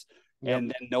offense. Yep. And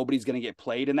then nobody's going to get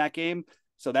played in that game.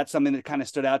 So that's something that kind of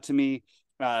stood out to me.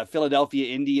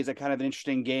 Philadelphia Indy is a kind of an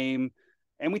interesting game.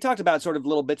 And we talked about sort of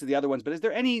little bits of the other ones, but is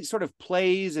there any sort of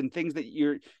plays and things that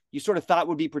you sort of thought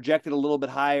would be projected a little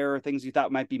bit higher, things you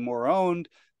thought might be more owned,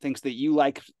 things that you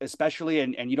like especially,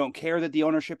 and you don't care that the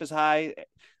ownership is high?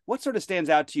 What sort of stands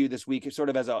out to you this week, sort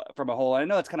of as a from a whole? I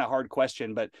know that's kind of a hard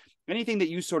question, but anything that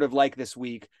you sort of like this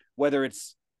week, whether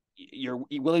it's you're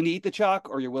willing to eat the chalk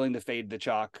or you're willing to fade the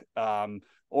chalk,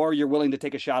 or you're willing to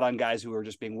take a shot on guys who are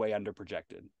just being way under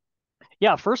projected.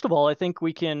 Yeah, first of all, I think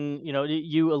we can,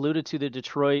 you alluded to the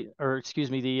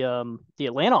the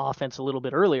Atlanta offense a little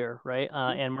bit earlier, right?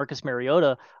 And Marcus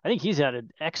Mariota, I think he's at an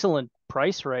excellent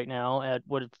price right now at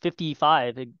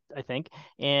 55, I think.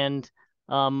 And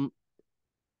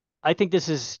I think this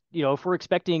is, if we're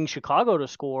expecting Chicago to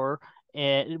score,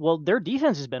 and well, their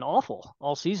defense has been awful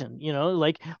all season,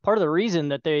 like part of the reason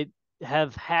that they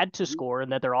have had to score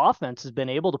and that their offense has been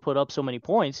able to put up so many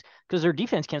points because their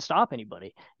defense can't stop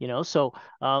anybody, so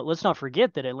let's not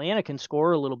forget that Atlanta can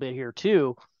score a little bit here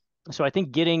too. So I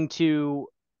think getting to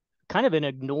kind of an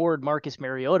ignored Marcus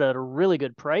Mariota at a really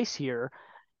good price here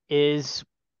is,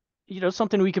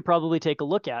 something we could probably take a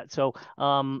look at. So,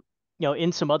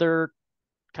 in some other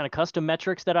kind of custom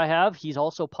metrics that I have, he's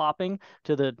also popping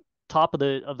to the top of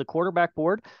the quarterback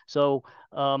board. So,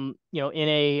 in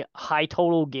a high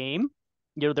total game,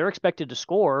 they're expected to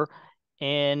score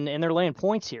and they're laying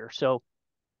points here. So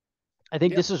I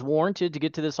think this is warranted to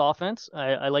get to this offense.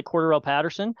 I like Cordarrelle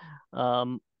Patterson.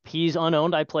 He's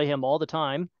unowned. I play him all the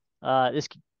time.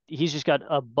 He's just got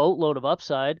a boatload of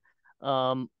upside.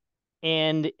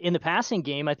 And in the passing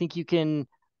game, I think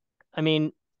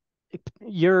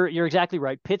you're exactly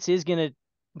right. Pitts is going to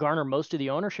garner most of the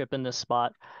ownership in this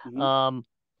spot.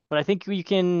 But I think we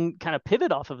can kind of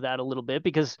pivot off of that a little bit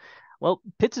because, well,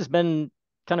 Pitts has been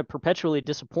kind of perpetually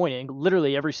disappointing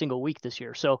literally every single week this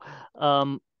year. So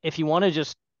if you want to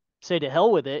just say to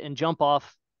hell with it and jump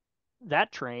off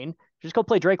that train, just go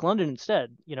play Drake London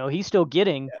instead. He's still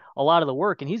getting a lot of the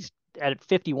work and he's at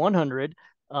 5,100,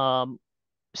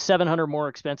 700 more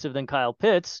expensive than Kyle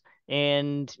Pitts.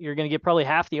 And you're going to get probably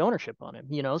half the ownership on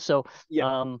him, So,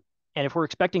 and if we're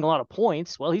expecting a lot of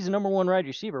points, well, he's the number one wide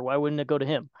receiver. Why wouldn't it go to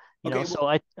him? So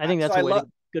I think that's a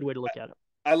good way to look at it.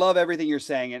 I love everything you're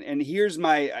saying. And here's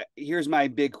my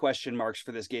big question marks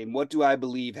for this game. What do I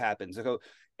believe happens? So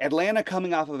Atlanta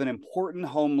coming off of an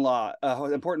important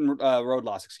road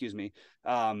loss,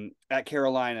 at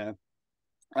Carolina.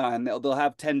 And they'll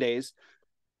have 10 days.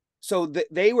 So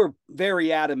they were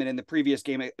very adamant in the previous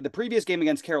game. The previous game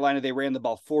against Carolina, they ran the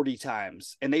ball 40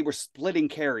 times, and they were splitting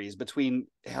carries between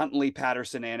Huntley,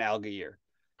 Patterson, and Algier.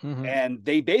 And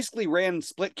they basically ran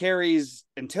split carries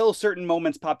until certain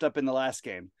moments popped up in the last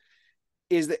game.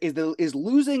 Is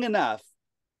losing enough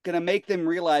going to make them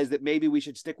realize that maybe we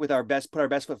should stick with put our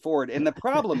best foot forward? And the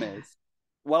problem is,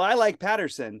 while I like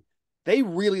Patterson, they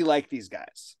really like these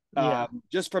guys.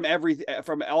 Just from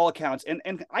all accounts.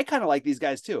 And I kind of like these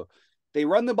guys too. They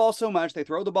run the ball so much, they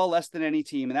throw the ball less than any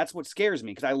team. And that's what scares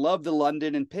me because I love the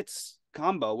London and Pitts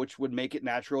combo, which would make it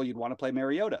natural. You'd want to play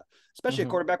Mariota, especially a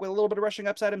quarterback with a little bit of rushing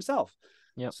upside himself.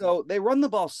 So they run the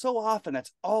ball so often.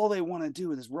 That's all they want to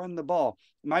do is run the ball.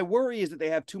 My worry is that they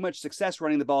have too much success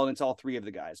running the ball and it's all three of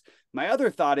the guys. My other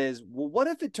thought is, well, what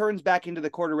if it turns back into the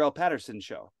Cordarrelle Patterson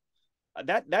show?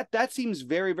 That seems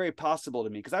very, very possible to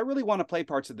me because I really want to play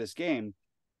parts of this game.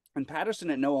 And Patterson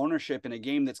at no ownership in a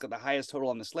game that's got the highest total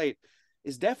on the slate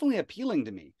is definitely appealing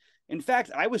to me. In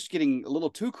fact, I was getting a little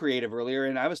too creative earlier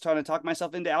and I was trying to talk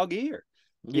myself into Algier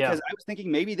because I was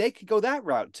thinking maybe they could go that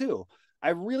route too. I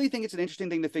really think it's an interesting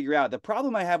thing to figure out. The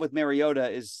problem I have with Mariota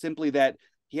is simply that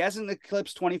he hasn't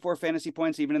eclipsed 24 fantasy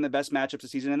points even in the best matchups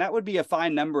this season, and that would be a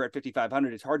fine number at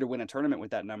 5,500. It's hard to win a tournament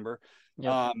with that number.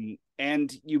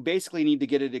 And you basically need to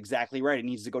get it exactly right. It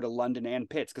needs to go to London and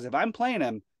Pitts because if I'm playing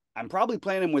him, I'm probably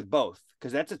playing him with both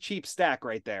because that's a cheap stack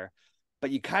right there.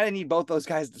 But you kind of need both those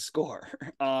guys to score.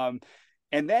 And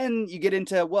then you get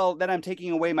into, well, then I'm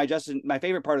taking away my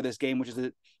favorite part of this game, which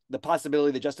is the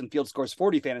possibility that Justin Fields scores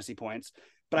 40 fantasy points.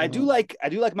 But I do like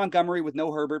Montgomery with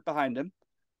no Herbert behind him.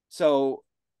 So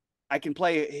I can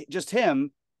play just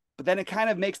him, but then it kind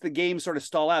of makes the game sort of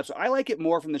stall out. So I like it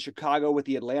more from the Chicago with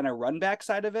the Atlanta run back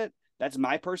side of it. That's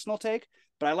my personal take,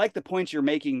 but I like the points you're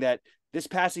making that this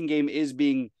passing game is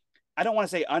being, I don't want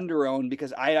to say under-owned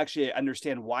because I actually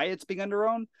understand why it's being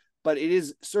under-owned, but it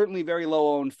is certainly very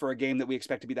low owned for a game that we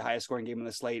expect to be the highest scoring game on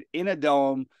the slate in a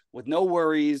dome with no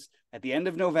worries at the end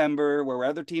of November, where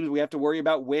other teams we have to worry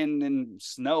about wind and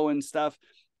snow and stuff.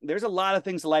 There's a lot of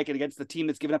things to like it against the team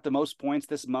that's given up the most points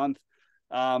this month.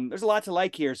 There's a lot to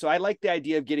like here. So I like the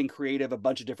idea of getting creative a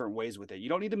bunch of different ways with it. You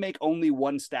don't need to make only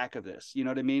one stack of this. You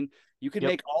know what I mean? You can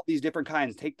make all these different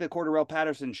kinds. Take the Cordarrelle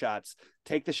Patterson shots.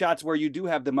 Take the shots where you do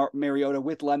have the Mariota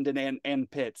with London and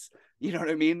Pitts. You know what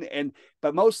I mean?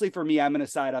 But mostly for me, I'm going to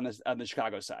side on the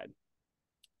Chicago side.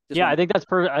 I think that's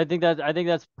I think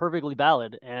that's perfectly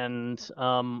valid. And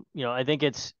I think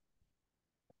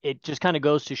it just kind of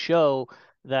goes to show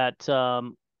that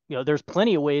there's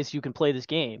plenty of ways you can play this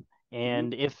game.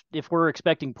 And if we're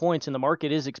expecting points and the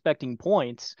market is expecting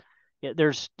points,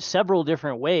 there's several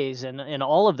different ways, and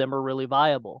all of them are really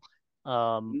viable.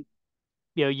 You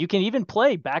can even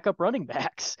play backup running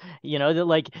backs.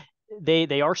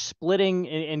 They are splitting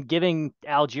and giving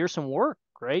Algier some work,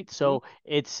 right? So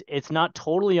it's not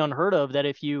totally unheard of that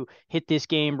if you hit this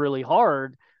game really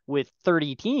hard with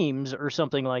 30 teams or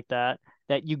something like that,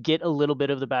 that you get a little bit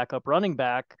of the backup running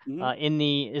back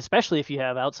especially if you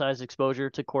have outsized exposure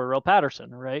to Cordarrelle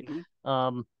Patterson, right?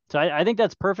 So I think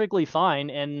that's perfectly fine.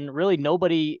 And really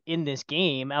nobody in this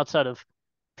game outside of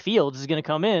Fields is going to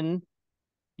come in,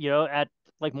 at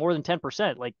like more than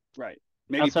 10%, like right.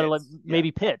 Maybe outside Pitts. of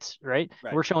maybe Pitts, right?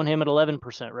 We're showing him at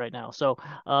 11% right now. So,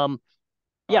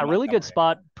 really good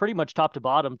spot, pretty much top to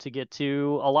bottom to get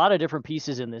to a lot of different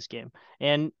pieces in this game.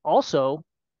 And also,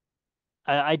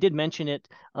 I did mention it.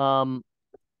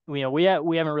 We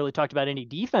haven't really talked about any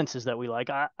defenses that we like.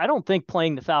 I don't think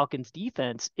playing the Falcons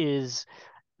defense is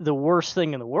the worst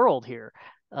thing in the world here.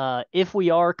 If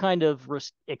we are kind of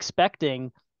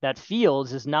expecting that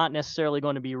Fields is not necessarily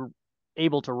going to be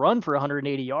able to run for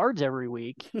 180 yards every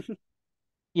week,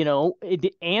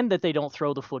 and that they don't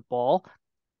throw the football,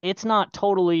 it's not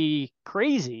totally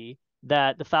crazy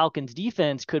that the Falcons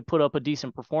defense could put up a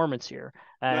decent performance here.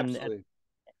 And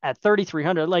at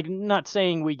 3,300, like, not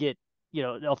saying we get,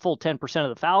 a full 10% of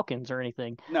the Falcons or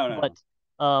anything. No. But,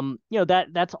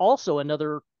 that's also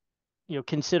another,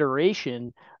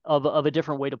 consideration of a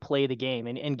different way to play the game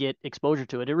and get exposure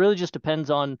to it. It really just depends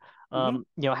on,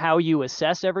 how you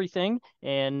assess everything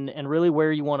and really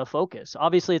where you want to focus.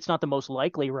 Obviously, it's not the most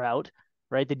likely route,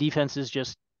 right? The defenses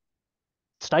just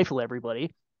stifle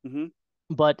everybody.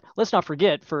 But let's not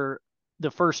forget, for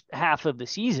the first half of the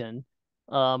season,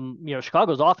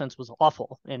 Chicago's offense was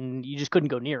awful and you just couldn't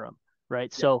go near them,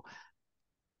 right? So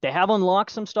they have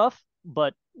unlocked some stuff,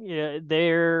 but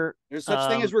there's such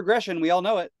thing as regression. We all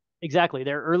know it. Exactly.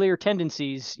 Their earlier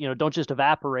tendencies, don't just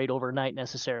evaporate overnight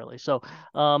necessarily. So,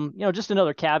 just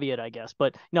another caveat, I guess.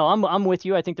 But no, I'm with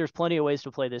you. I think there's plenty of ways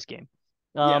to play this game.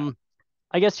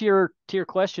 I guess to your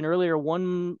question earlier,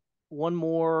 one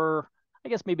more, I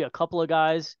guess maybe a couple of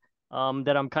guys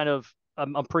that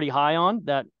I'm pretty high on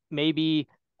that maybe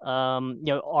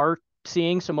are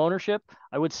seeing some ownership.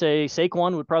 I would say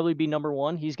Saquon would probably be number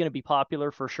one. He's going to be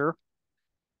popular for sure.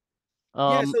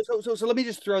 So let me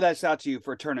just throw that out to you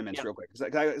for tournaments real quick.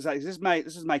 This is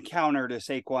my counter to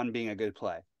Saquon being a good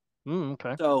play.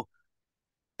 Okay. So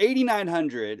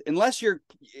 8,900,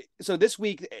 so this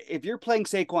week, if you're playing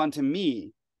Saquon, to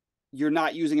me, you're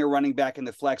not using a running back in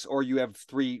the flex, or you have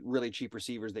 3 really cheap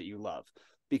receivers that you love,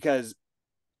 because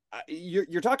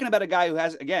you're talking about a guy who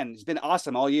he's been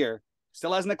awesome all year,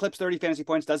 still hasn't eclipsed 30 fantasy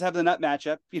points, does have the nut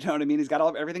matchup. You know what I mean? He's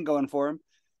got everything going for him.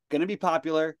 Going to be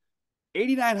popular.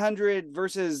 8,900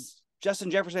 versus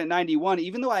Justin Jefferson at 91.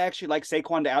 Even though I actually like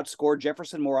Saquon to outscore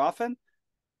Jefferson more often,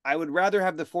 I would rather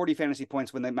have the 40 fantasy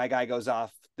points when my guy goes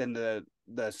off than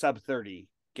the sub 30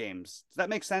 games. Does that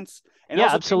make sense? And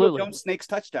also, absolutely. Jones snakes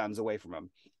touchdowns away from him.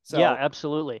 So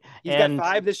absolutely. He's got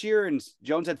 5 this year, and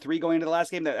Jones had 3 going into the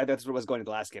last game. That's what was going into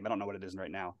the last game. I don't know what it is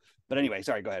right now. But anyway,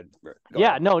 sorry, go ahead.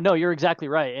 No, you're exactly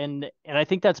right. And I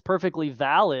think that's perfectly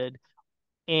valid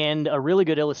and a really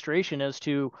good illustration as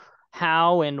to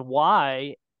how and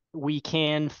why we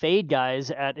can fade guys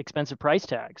at expensive price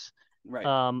tags.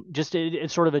 Right. Just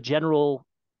it's sort of a general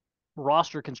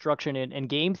roster construction and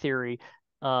game theory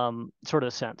sort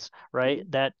of sense, right?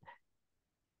 That,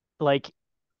 like,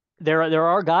 there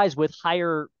are guys with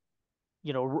higher,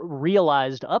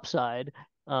 realized upside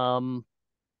than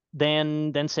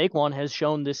Saquon has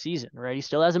shown this season, right? He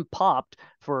still hasn't popped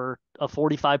for a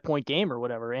 45-point game or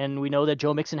whatever, and we know that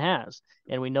Joe Mixon has,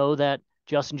 and we know that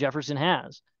Justin Jefferson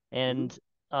has, and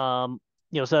so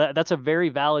that's a very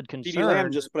valid concern. CeeDee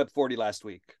Lamb just put up 40 last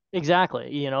week.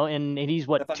 Exactly, and he's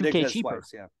what, $2K cheaper.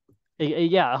 Twice,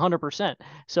 100%.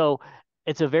 So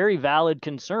it's a very valid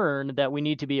concern that we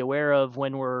need to be aware of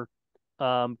when we're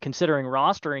considering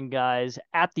rostering guys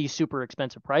at these super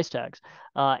expensive price tags.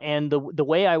 And the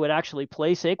way I would actually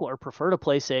play Saquon or prefer to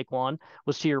play Saquon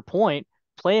was, to your point,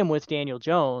 play him with Daniel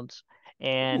Jones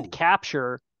and Ooh,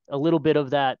 capture a little bit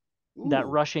of that ooh.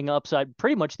 rushing upside,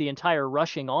 pretty much the entire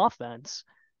rushing offense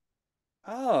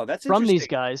Oh, that's from these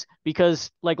interesting. guys. Because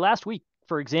like last week,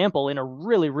 for example, in a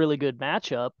really, really good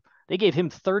matchup, they gave him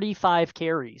 35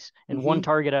 carries and one Hmm.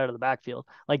 target out of the backfield.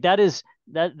 Like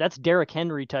that's Derrick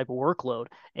Henry type of workload.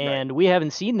 Right. And we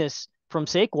haven't seen this from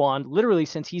Saquon literally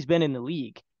since he's been in the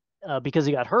league, because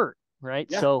he got hurt. Right.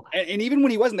 Yeah. So And even when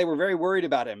he wasn't, they were very worried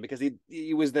about him because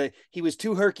he was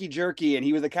too herky jerky and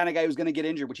he was the kind of guy who was going to get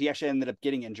injured, which he actually ended up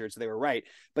getting injured. So they were right,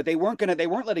 but they weren't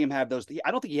letting him have those.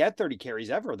 I don't think he had 30 carries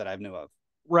ever that I've knew of.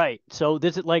 right. So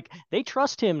this is like they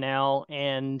trust him now,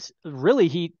 and really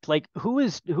he like who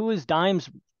is Dimes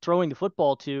throwing the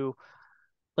football to?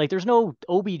 Like there's no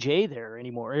OBJ there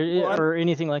anymore, Well, or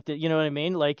anything like that. You know what I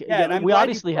mean? Like, yeah, and I'm we glad you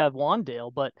obviously have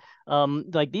Wandale, but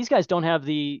like these guys don't have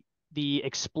the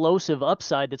explosive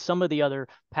upside that some of the other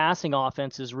passing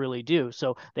offenses really do.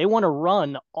 So they want to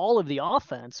run all of the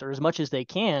offense, or as much as they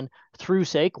can, through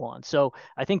Saquon. So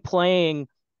I think playing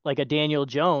like a Daniel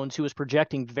Jones, who is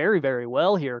projecting very, very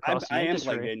well here across the I am playing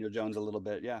industry. Daniel Jones a little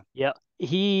bit. Yeah. Yeah,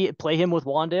 he play him with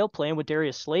Wandale, play him with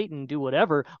Darius Slayton, do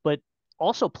whatever, but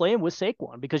also play him with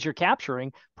Saquon, because you're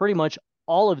capturing pretty much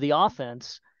all of the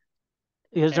offense,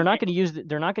 because And they're not going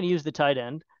to use the tight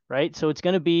end, right? So it's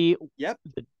going to be yep.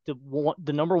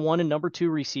 the number one and number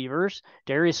two receivers,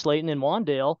 Darius Slayton and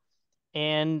Wandale,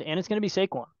 and it's going to be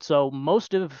Saquon. So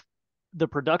most of the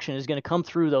production is going to come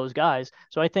through those guys.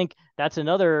 So I think that's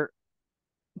another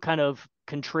kind of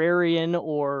contrarian,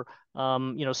 or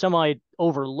semi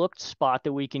overlooked spot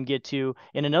that we can get to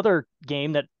in another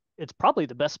game that it's probably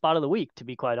the best spot of the week, to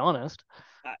be quite honest.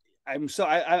 I, I'm so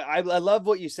I love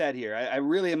what you said here. I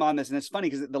really am on this, and it's funny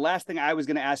because the last thing I was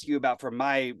going to ask you about for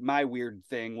my weird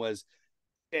thing was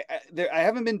I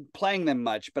haven't been playing them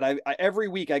much, but every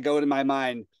week I go into my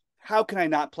mind, how can I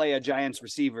not play a Giants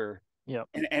receiver? Yeah.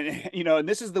 And and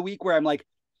this is the week where I'm like,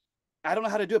 I don't know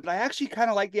how to do it, but I actually kind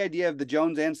of like the idea of the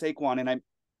Jones and Saquon, and I'm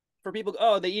for people,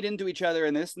 oh, they eat into each other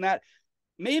and this and that.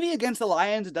 Maybe against the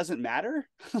Lions, it doesn't matter.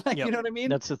 Like, you Yep. know what I mean?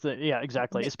 That's the thing. Yeah,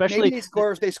 exactly. Maybe Especially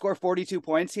they score 42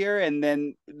 points here, and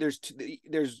then there's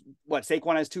what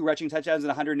Saquon has 2 rushing touchdowns and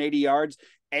 180 yards,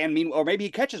 and or maybe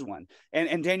he catches one,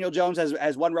 and Daniel Jones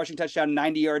has 1 rushing touchdown,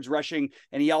 90 yards rushing,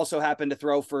 and he also happened to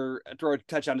throw a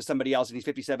touchdown to somebody else, and he's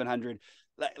 5,700.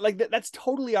 Like that's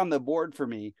totally on the board for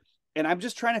me, and I'm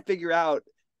just trying to figure out.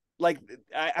 Like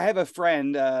I have a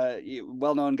friend,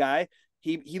 well known guy.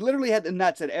 He literally had the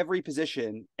nuts at every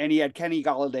position, and he had Kenny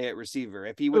Galladay at receiver.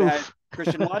 If he would have had oof.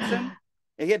 Christian Watson,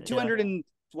 he had Yeah. 200 and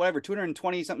whatever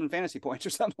 220 something fantasy points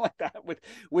or something like that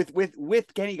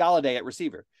with Kenny Galladay at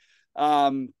receiver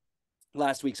um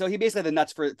last week. So he basically had the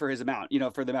nuts for his amount,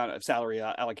 for the amount of salary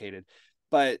allocated.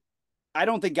 But I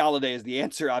don't think Galladay is the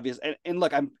answer, obviously. And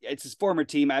look, it's his former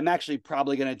team. I'm actually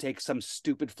probably going to take some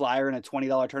stupid flyer in a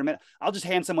 $20 tournament. I'll just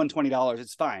hand someone $20.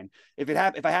 It's fine. If it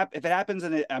happens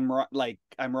and I'm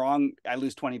wrong, I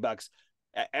lose $20.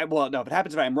 Well, no, if it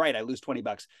happens if I'm right, I lose $20.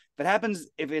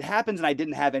 If it happens and I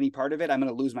didn't have any part of it, I'm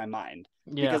going to lose my mind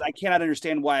Yeah. because I cannot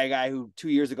understand why a guy who 2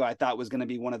 years ago I thought was going to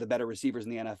be one of the better receivers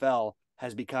in the NFL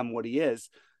has become what he is.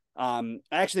 I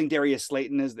actually think Darius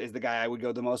Slayton is the guy I would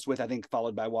go the most with. I think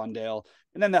followed by Wandale,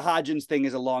 and then the Hodgins thing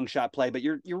is a long shot play. But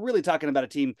you're really talking about a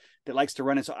team that likes to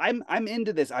run it. So I'm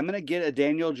into this. I'm going to get a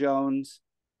Daniel Jones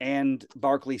and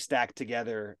Barkley stacked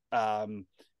together. And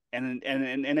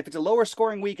if it's a lower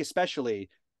scoring week, especially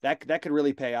that could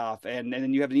really pay off. And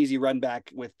then you have an easy run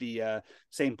back with the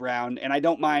St. Brown. And I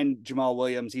don't mind Jamal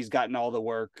Williams. He's gotten all the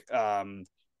work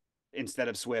instead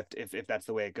of Swift if that's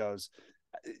the way it goes.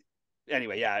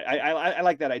 Anyway, yeah, I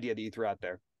like that idea that you threw out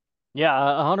there. Yeah,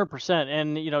 100%.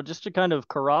 And, just to kind of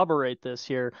corroborate this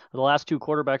here, the last two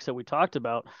quarterbacks that we talked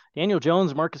about, Daniel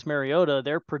Jones, Marcus Mariota,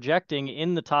 they're projecting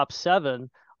in the top seven,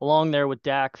 along there with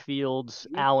Dak, Fields,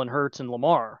 Mm-hmm. Allen Hurts, and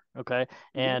Lamar. Okay.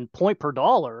 Mm-hmm. And point per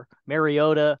dollar,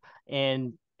 Mariota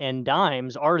and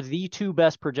Dimes are the two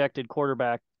best projected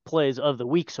quarterback plays of the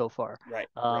week so far. Right,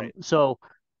 right. So,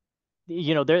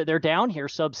 they're down here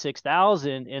sub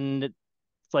 6,000, and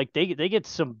it's like they get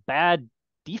some bad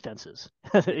defenses.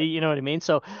 Yep. You know what I mean?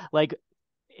 So like,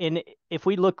 if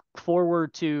we look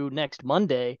forward to next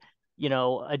Monday,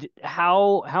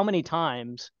 how many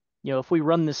times, if we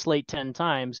run this slate 10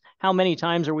 times, how many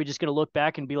times are we just going to look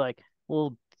back and be like,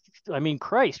 well, I mean,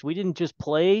 Christ, we didn't just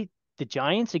play the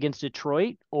Giants against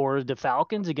Detroit or the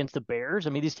Falcons against the Bears. I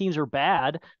mean, these teams are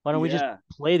bad. Why don't we just Yeah.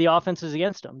 play the offenses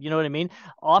against them? You know what I mean?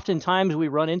 Oftentimes we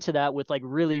run into that with like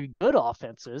really good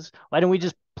offenses. Why don't we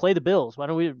just play the Bills? Why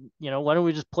don't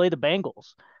we just play the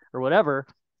Bengals or whatever?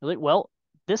 Like, well,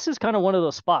 this is kind of one of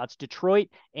those spots. Detroit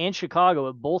and Chicago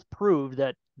have both proved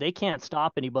that they can't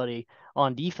stop anybody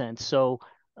on defense. So,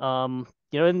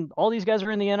 and all these guys are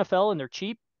in the NFL and they're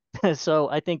cheap. So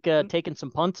I think taking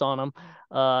some punts on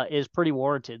them is pretty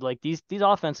warranted. Like these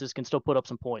offenses can still put up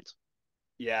some points.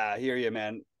 Yeah, I hear you,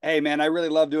 man. Hey, man, I really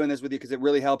love doing this with you because it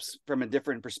really helps from a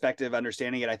different perspective,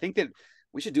 understanding it. I think that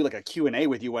we should do like a Q&A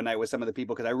with you one night with some of the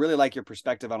people because I really like your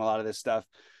perspective on a lot of this stuff.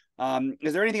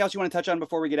 Is there anything else you want to touch on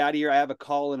before we get out of here? I have a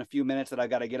call in a few minutes that I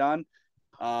got to get on.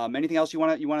 Anything else you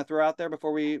want to throw out there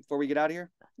before we get out of here?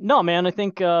 No, man, I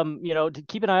think to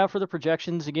keep an eye out for the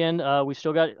projections again. We've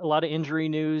still got a lot of injury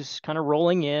news kind of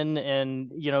rolling in,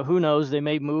 and who knows, they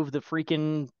may move the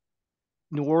freaking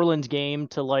New Orleans game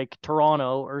to like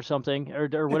Toronto or something,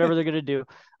 or whatever they're gonna do.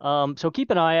 So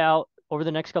keep an eye out over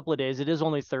the next couple of days. It is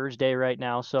only Thursday right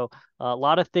now, so a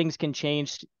lot of things can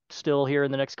change still here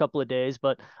in the next couple of days.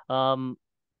 But you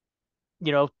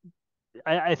know,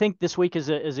 I think this week is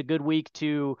a good week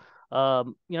to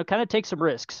kind of take some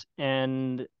risks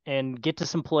and get to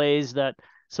some plays that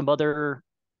some other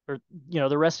or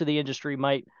the rest of the industry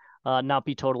might not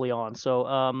be totally on.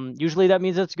 So usually that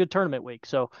means it's a good tournament week.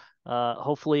 So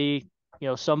hopefully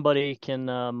somebody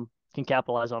can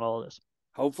capitalize on all of this.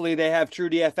 Hopefully they have True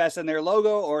DFS in their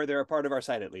logo or they're a part of our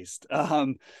site at least. Yeah.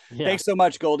 Thanks so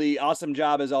much, Goldy. Awesome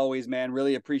job as always, man.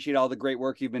 Really appreciate all the great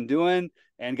work you've been doing.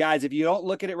 And guys, if you don't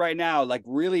look at it right now, like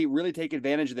really, really take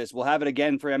advantage of this. We'll have it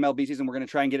again for MLB season. We're going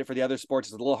to try and get it for the other sports.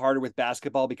 It's a little harder with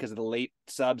basketball because of the late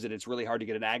subs and it's really hard to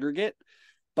get an aggregate.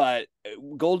 But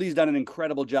Goldy's done an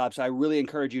incredible job. So I really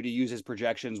encourage you to use his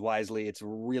projections wisely. It's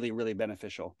really, really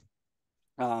beneficial.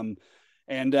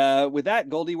 And with that,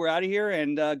 Goldy, we're out of here.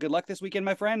 And good luck this weekend,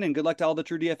 my friend. And good luck to all the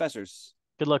true DFSers.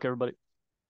 Good luck, everybody.